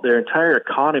fault. Their entire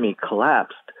economy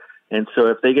collapsed. And so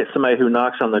if they get somebody who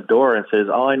knocks on the door and says,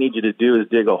 all I need you to do is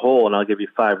dig a hole and I'll give you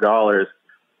 $5,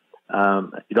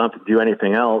 you don't have to do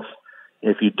anything else.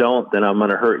 If you don't, then I'm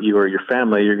going to hurt you or your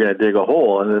family. You're going to dig a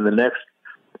hole. And then the next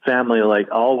family,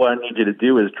 all I need you to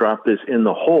do is drop this in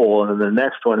the hole. And then the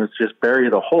next one is just bury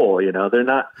the hole. They're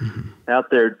not out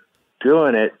there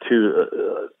doing it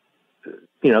to,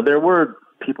 there were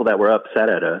people that were upset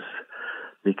at us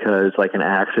because an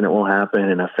accident will happen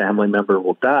and a family member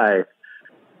will die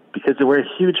because we're a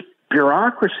huge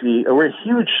bureaucracy, or we're a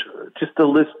huge, just the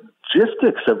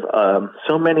logistics of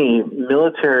so many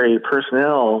military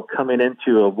personnel coming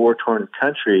into a war-torn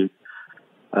country.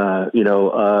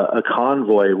 A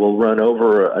convoy will run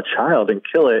over a child and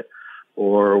kill it,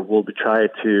 or will try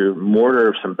to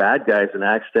mortar some bad guys and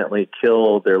accidentally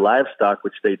kill their livestock,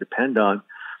 which they depend on.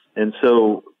 And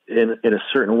so in a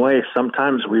certain way,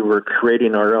 sometimes we were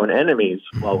creating our own enemies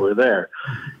while we're there.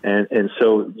 And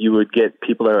so you would get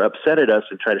people that are upset at us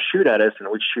and try to shoot at us, and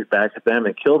we'd shoot back at them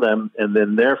and kill them. And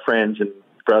then their friends and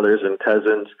brothers and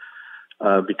cousins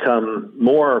become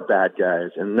more bad guys.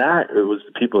 And that it was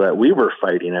the people that we were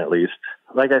fighting, at least.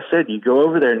 Like I said, you go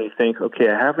over there and you think, okay,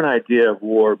 I have an idea of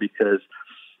war because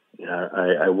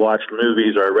I watched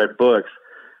movies or I read books,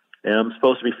 and I'm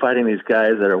supposed to be fighting these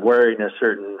guys that are wearing a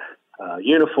certain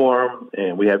uniform,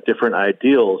 and we have different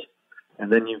ideals.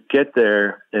 And then you get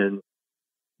there and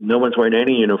no one's wearing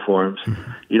any uniforms.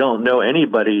 You don't know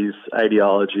anybody's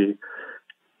ideology.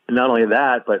 Not only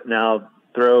that, but now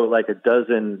throw like a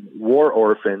dozen war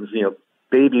orphans,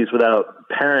 babies without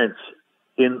parents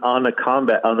on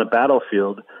the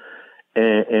battlefield.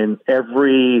 And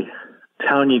every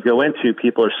town you go into,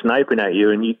 people are sniping at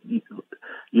you, and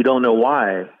you don't know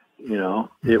why.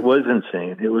 It was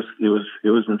insane. It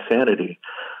was insanity.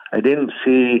 I didn't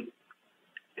see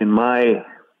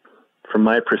from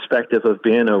my perspective of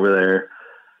being over there,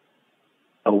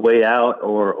 a way out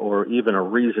or even a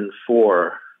reason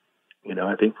for.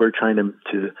 I think we're trying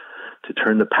to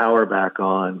turn the power back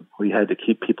on. We had to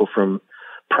keep people from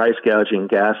price gouging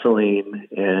gasoline,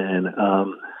 and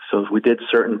so we did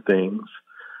certain things.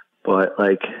 But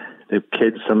like a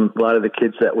lot of the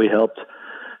kids that we helped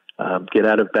get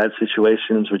out of bad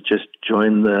situations would just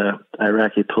join the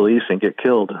Iraqi police and get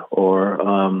killed,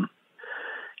 or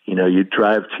you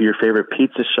drive to your favorite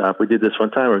pizza shop. We did this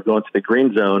one time. We're going to the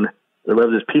green zone. I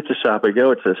love this pizza shop. I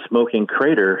go, it's a smoking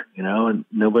crater, and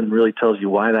no one really tells you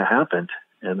why that happened.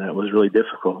 And that was really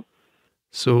difficult.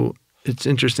 So it's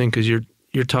interesting because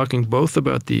you're talking both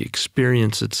about the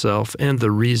experience itself and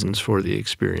the reasons for the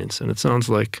experience. And it sounds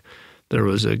like there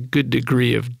was a good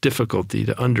degree of difficulty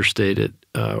to understate it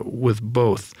with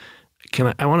both.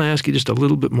 I want to ask you just a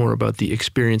little bit more about the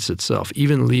experience itself,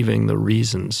 even leaving the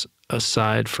reasons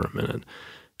aside for a minute.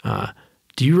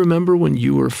 Do you remember when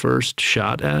you were first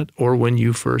shot at, or when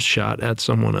you first shot at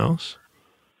someone else?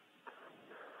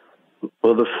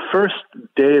 Well, the first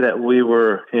day that we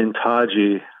were in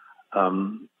Taji,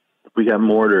 we got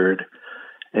mortared,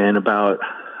 and about,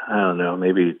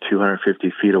 maybe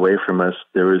 250 feet away from us,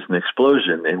 there was an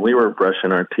explosion, and we were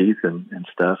brushing our teeth and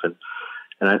stuff.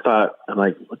 And I thought, I'm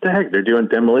like, what the heck? They're doing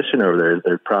demolition over there.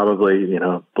 They're probably,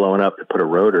 blowing up to put a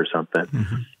road or something.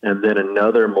 Mm-hmm. And then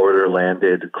another mortar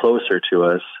landed closer to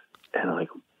us. And I'm like,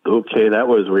 okay, that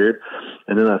was weird.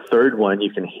 And then a third one,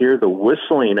 you can hear the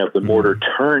whistling of the mortar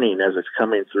turning as it's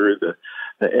coming through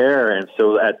the air. And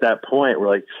so at that point, we're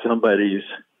like, somebody's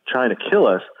trying to kill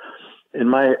us. And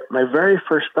my very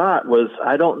first thought was,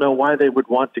 I don't know why they would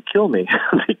want to kill me.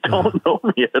 They don't know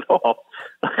me at all.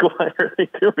 Like, why are they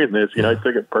doing this? I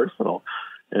took it personal.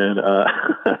 And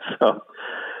so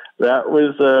that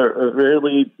was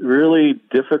really, really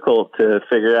difficult to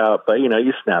figure out. But,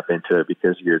 you snap into it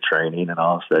because you're training, and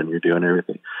all of a sudden you're doing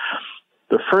everything.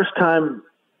 The first time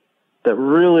that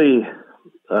really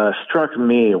struck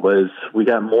me was we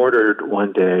got mortared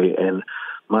one day, and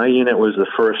my unit was the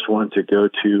first one to go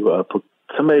to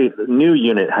the new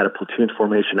unit had a platoon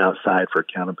formation outside for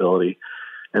accountability.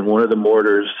 And one of the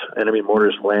enemy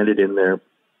mortars landed in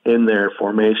their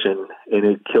formation, and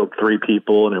it killed 3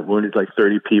 people and it wounded like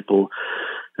 30 people.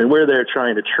 And we're there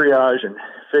trying to triage and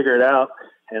figure it out.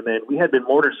 And then we had been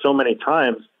mortared so many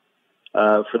times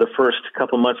for the first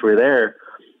couple months we were there.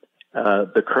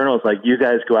 The colonel's like, you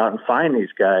guys go out and find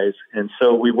these guys. And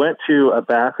so we went to a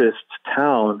Baptist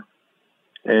town,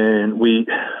 and we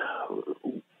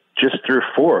just through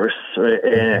force, right?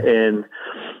 And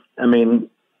I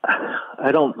mean,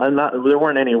 there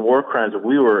weren't any war crimes.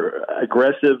 We were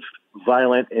aggressive,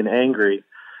 violent, and angry.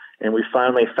 And we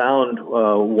finally found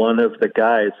one of the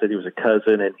guys. Said he was a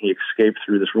cousin, and he escaped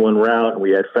through this one route, and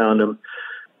we had found him.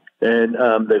 And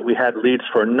that we had leads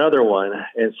for another one.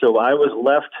 And so I was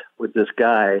left with this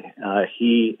guy.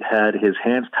 He had his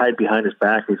hands tied behind his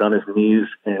back. He's on his knees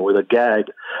and with a gag.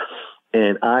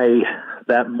 And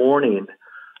that morning,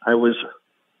 I was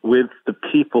with the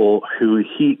people who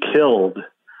he killed,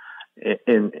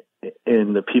 and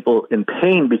the people in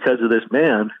pain because of this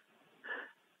man.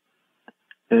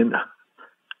 And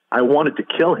I wanted to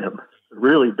kill him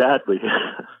really badly,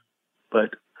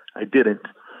 but I didn't.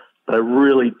 But I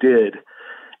really did.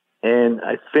 And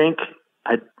I think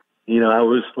I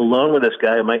was alone with this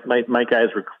guy. My guys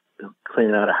were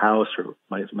cleaning out a house, or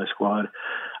my squad.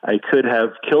 I could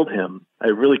have killed him. I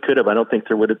really could have. I don't think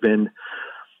there would have been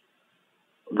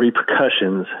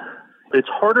repercussions. It's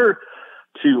harder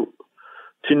to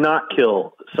not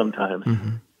kill sometimes.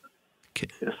 Mm-hmm.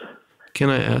 Yes. Can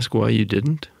I ask why you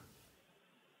didn't?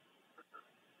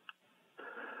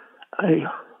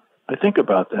 I think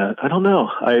about that. I don't know.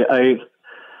 I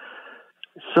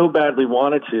so badly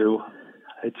wanted to.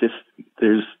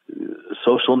 There's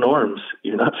social norms.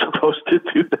 You're not supposed to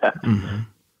do that. Mm-hmm.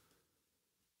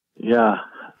 Yeah.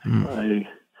 I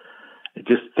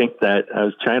just think that I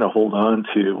was trying to hold on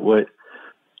to what,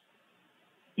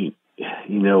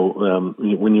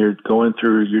 when you're going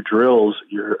through your drills,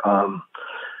 you're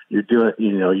doing,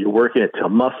 you're working it to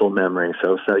muscle memory.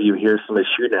 So you hear somebody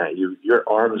shooting at you, your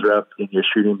arms are up and you're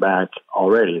shooting back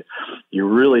already. You're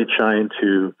really trying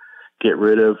to get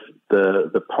rid of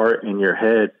the part in your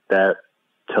head that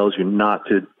tells you not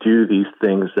to do these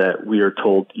things that we are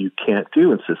told you can't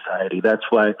do in society. That's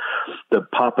why the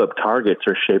pop-up targets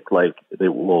are shaped like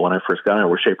when I first got in,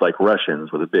 were shaped like Russians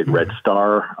with a big red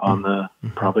star on the,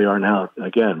 probably are now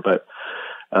again, but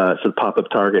so the pop-up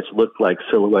targets look like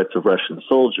silhouettes of Russian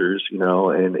soldiers,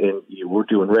 and we're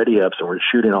doing ready ups and we're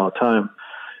shooting all the time.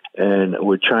 And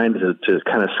we're trying to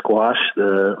kind of squash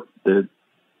the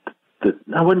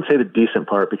I wouldn't say the decent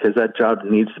part, because that job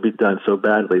needs to be done so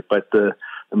badly, but the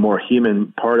more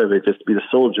human part of it, just to be the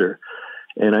soldier.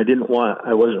 And I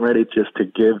wasn't ready just to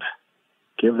give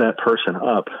that person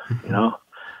up, I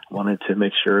wanted to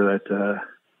make sure that,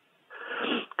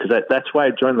 because that's why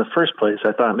I joined in the first place.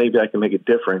 I thought maybe I can make a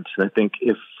difference. And I think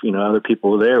if, other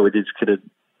people were there, we just could have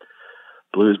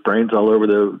blew his brains all over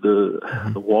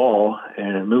the wall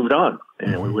and moved on,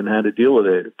 and we wouldn't have to deal with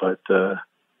it. But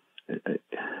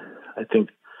I think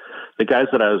the guys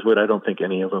that I was with, I don't think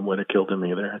any of them would have killed him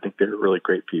either. I think they were really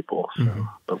great people. So,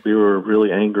 but we were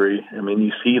really angry. I mean,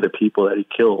 you see the people that he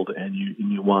killed, and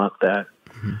you want that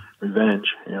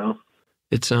revenge.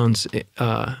 It sounds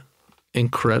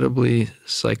incredibly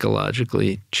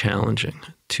psychologically challenging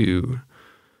to,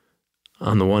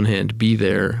 on the one hand, be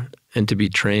there and to be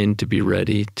trained to be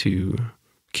ready to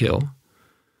kill,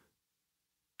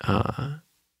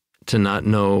 to not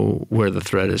know where the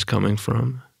threat is coming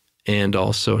from, and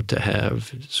also to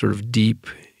have sort of deep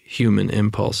human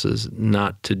impulses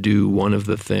not to do one of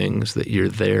the things that you're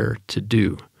there to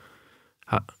do.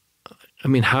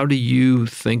 How do you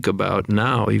think about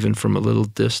now, even from a little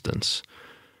distance,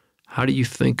 how do you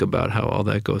think about how all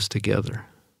that goes together?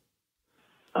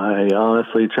 I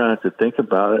honestly try not to think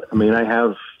about it. I mean, I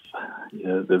have,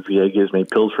 the VA gives me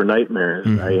pills for nightmares.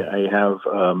 I have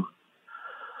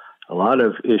a lot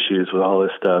of issues with all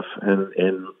this stuff. And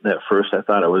at first I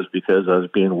thought it was because I was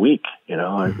being weak.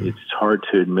 It's hard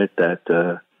to admit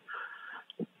that,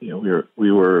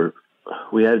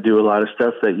 we had to do a lot of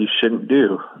stuff that you shouldn't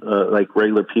do, like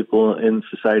regular people in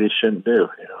society shouldn't do.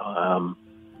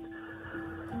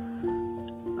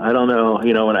 I don't know,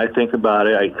 when I think about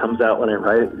it, it comes out when I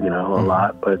write, a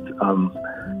lot, but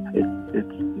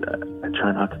I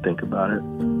try not to think about it.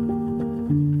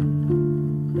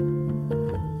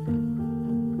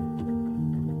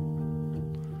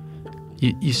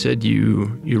 You said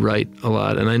you write a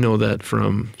lot, and I know that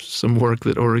from some work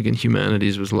that Oregon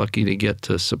Humanities was lucky to get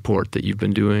to support that you've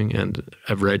been doing, and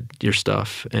I've read your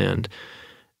stuff, and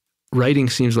writing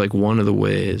seems like one of the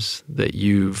ways that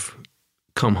you've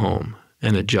come home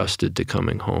and adjusted to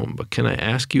coming home. But can I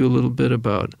ask you a little bit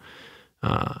about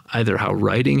either how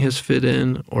writing has fit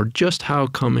in, or just how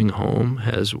coming home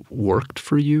has worked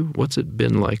for you? What's it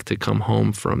been like to come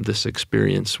home from this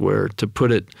experience where, to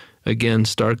put it again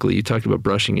starkly, you talked about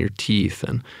brushing your teeth,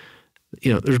 and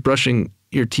there's brushing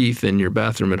your teeth in your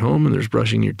bathroom at home, and there's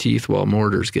brushing your teeth while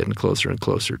mortar's getting closer and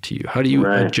closer to you. How do you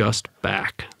adjust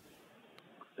back?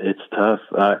 It's tough.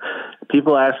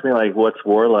 People ask me, like, what's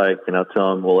war like? And I'll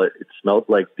tell them, well, it smelled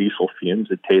like diesel fumes.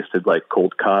 It tasted like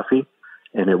cold coffee.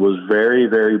 And it was very,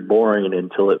 very boring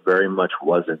until it very much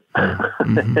wasn't. That's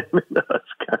kind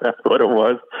of what it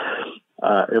was.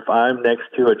 If I'm next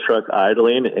to a truck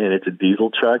idling and it's a diesel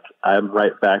truck, I'm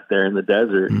right back there in the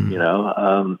desert, and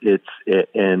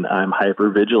I'm hyper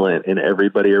vigilant, and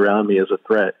everybody around me is a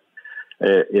threat.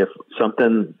 If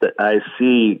something that I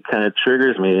see kind of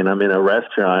triggers me and I'm in a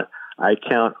restaurant, I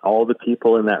count all the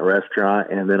people in that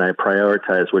restaurant, and then I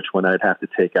prioritize which one I'd have to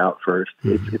take out first.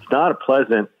 It's not a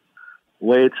pleasant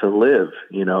way to live,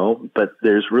 but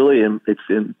it's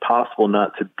impossible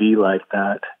not to be like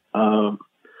that.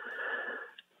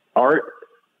 Art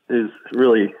has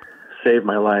really saved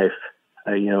my life.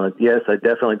 Yes, I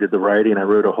definitely did the writing. I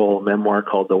wrote a whole memoir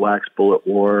called The Wax Bullet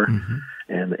War.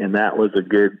 And that was a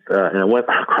good, and I went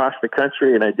across the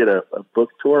country and I did a book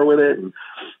tour with it, and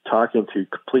talking to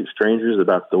complete strangers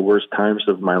about the worst times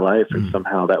of my life. And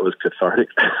somehow that was cathartic.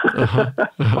 I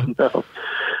don't know.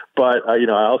 But, I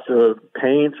also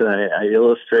paint and I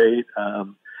illustrate.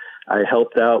 I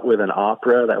helped out with an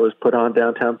opera that was put on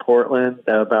downtown Portland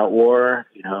about war.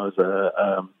 I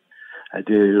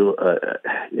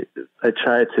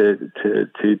try to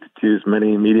do as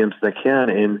many mediums as I can.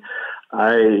 And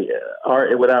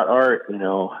without art,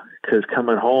 because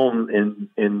coming home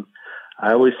and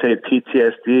I always say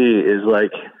PTSD is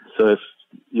like, so if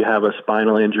you have a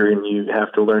spinal injury and you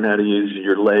have to learn how to use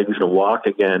your legs to walk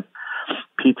again.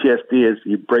 PTSD is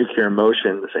you break your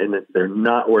emotions and they're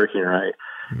not working right.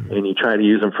 And you try to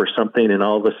use them for something, and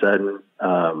all of a sudden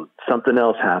something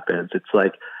else happens. It's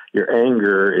like your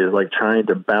anger is like trying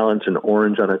to balance an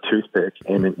orange on a toothpick,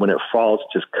 and when it falls,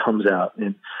 it just comes out.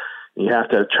 And you have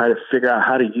to try to figure out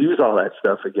how to use all that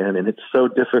stuff again, and it's so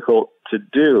difficult to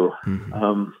do.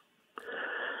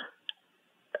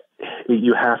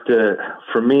 You have to,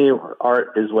 for me,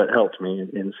 art is what helped me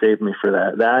and saved me for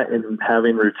that. That and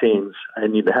having routines. I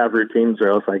need to have routines, or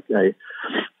else if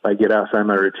I get outside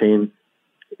my routine,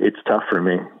 it's tough for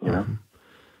me, you know.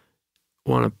 I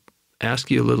want to ask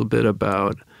you a little bit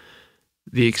about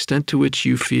the extent to which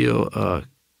you feel a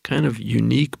kind of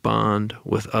unique bond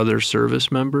with other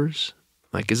service members.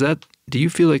 Like, do you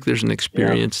feel like there's an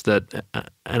experience that,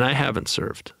 and I haven't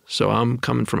served, so I'm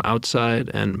coming from outside,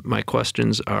 and my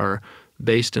questions are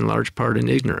based in large part in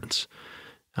ignorance.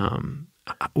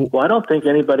 Well, I don't think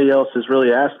anybody else has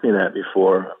really asked me that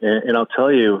before, and I'll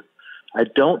tell you, I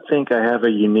don't think I have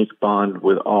a unique bond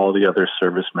with all the other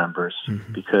service members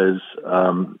because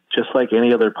just like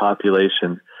any other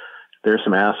population, there are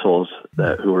some assholes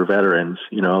who are veterans.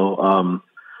 You know,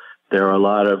 there are a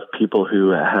lot of people who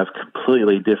have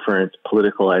completely different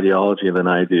political ideology than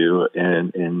I do,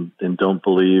 and don't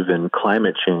believe in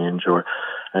climate change, or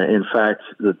in fact,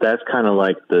 that's kind of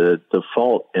like the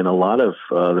default in a lot of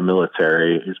the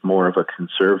military is more of a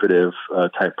conservative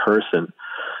type person.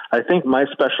 I think my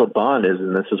special bond is,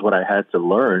 and this is what I had to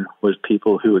learn, was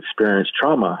people who experienced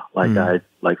trauma like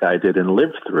I did and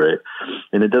lived through it.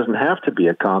 And it doesn't have to be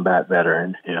a combat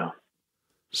veteran, you know.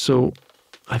 So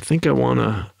I think I want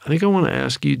to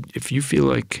ask you if you feel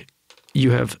like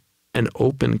you have an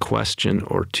open question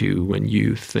or two when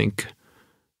you think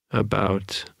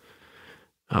about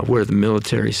where the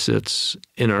military sits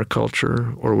in our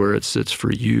culture or where it sits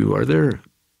for you. Are there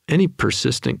any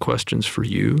persistent questions for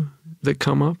you that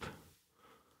come up?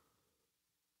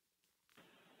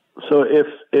 So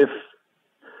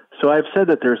so I've said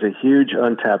that there's a huge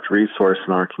untapped resource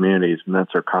in our communities, and that's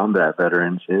our combat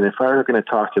veterans. And if I were going to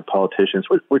talk to politicians,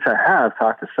 which I have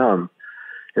talked to some,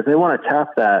 if they want to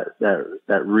tap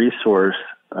that resource,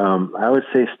 I would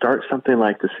say start something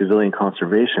like the Civilian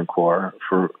Conservation Corps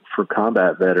for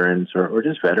combat veterans or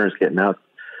just veterans getting out,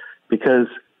 because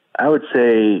I would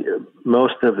say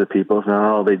most of the people, if not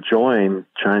all, they joined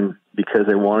because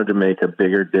they wanted to make a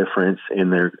bigger difference in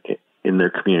their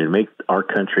community, make our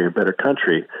country a better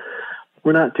country.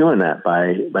 We're not doing that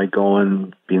by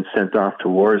being sent off to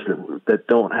wars that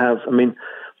don't have. I mean,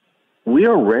 we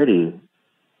are ready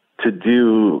to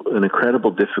do an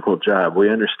incredible, difficult job. We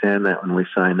understand that when we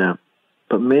sign up,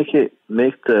 but make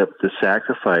the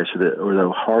sacrifice or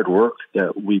the hard work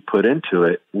that we put into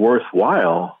it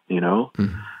worthwhile. You know.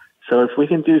 Mm-hmm. So if we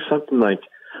can do something like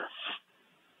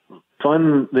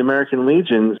fund the American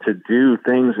Legions to do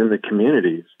things in the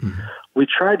communities. Mm-hmm. We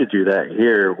tried to do that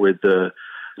here with the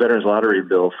Veterans Lottery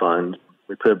Bill Fund.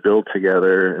 We put a bill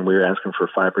together and we were asking for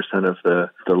 5% of the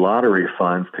lottery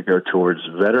funds to go towards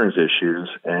veterans issues.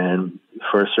 And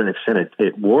for a certain extent,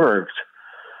 it worked.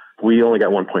 We only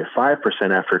got 1.5%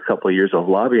 after a couple of years of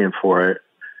lobbying for it.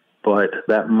 But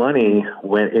that money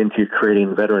went into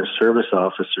creating veteran service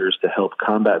officers to help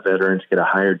combat veterans get a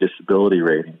higher disability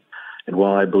rating. And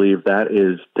while I believe that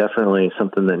is definitely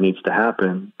something that needs to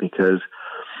happen because,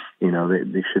 you know,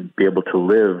 they should be able to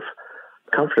live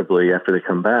comfortably after they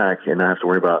come back and not have to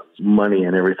worry about money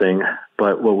and everything.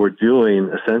 But what we're doing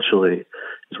essentially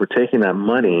is we're taking that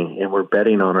money and we're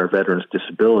betting on our veterans'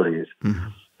 disabilities. Mm-hmm.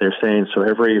 They're saying, so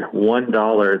every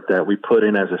 $1 that we put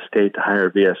in as a state to hire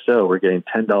a VSO, we're getting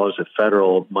 $10 of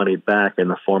federal money back in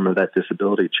the form of that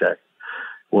disability check.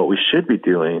 What we should be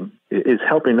doing is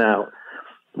helping out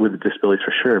with the disabilities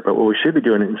for sure, but what we should be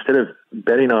doing, instead of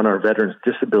betting on our veterans'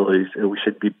 disabilities, we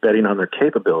should be betting on their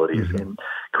capabilities mm-hmm. and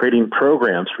creating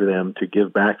programs for them to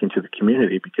give back into the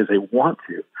community because they want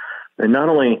to. And not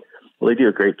only will they do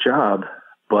a great job,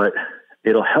 but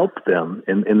it'll help them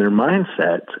in their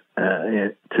mindset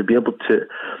to be able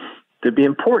to be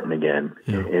important again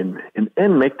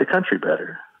and make the country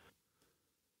better.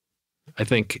 I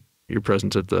think your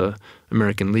presence at the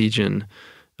American Legion,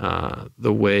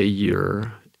 the way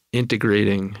you're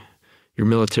integrating your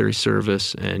military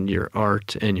service and your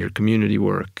art and your community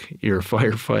work, your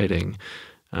firefighting,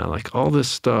 like all this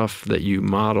stuff that you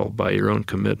model by your own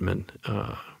commitment,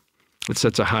 it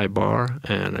sets a high bar,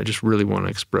 and I just really want to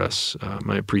express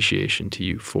my appreciation to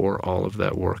you for all of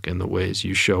that work and the ways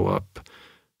you show up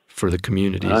for the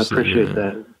communities. I appreciate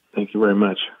that. Thank you very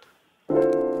much.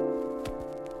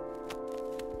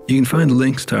 You can find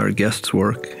links to our guests'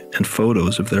 work and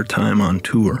photos of their time on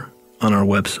tour on our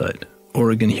website,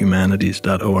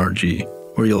 OregonHumanities.org,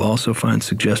 where you'll also find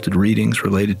suggested readings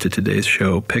related to today's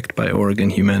show picked by Oregon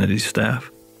Humanities staff,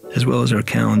 as well as our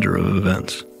calendar of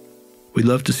events. We'd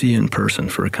love to see you in person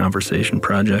for a conversation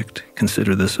project,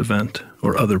 consider this event,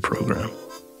 or other program.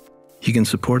 You can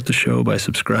support the show by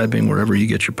subscribing wherever you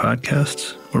get your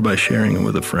podcasts or by sharing it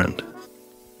with a friend.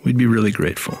 We'd be really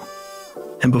grateful.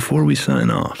 And before we sign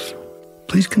off,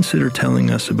 please consider telling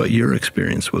us about your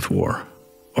experience with war,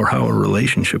 or how a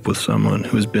relationship with someone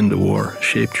who has been to war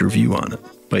shaped your view on it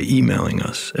by emailing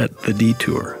us at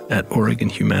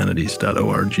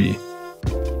thedetour@OregonHumanities.org.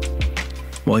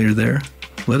 While you're there,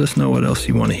 let us know what else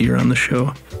you want to hear on the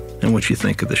show and what you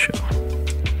think of the show.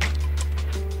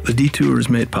 The Detour is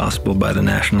made possible by the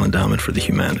National Endowment for the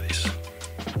Humanities.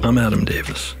 I'm Adam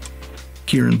Davis.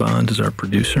 Kieran Bond is our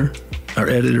producer. Our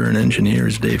editor and engineer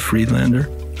is Dave Friedlander.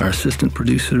 Our assistant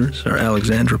producers are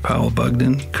Alexandra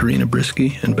Powell-Bugden, Karina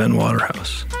Brisky, and Ben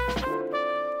Waterhouse.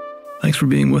 Thanks for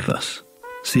being with us.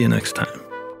 See you next time.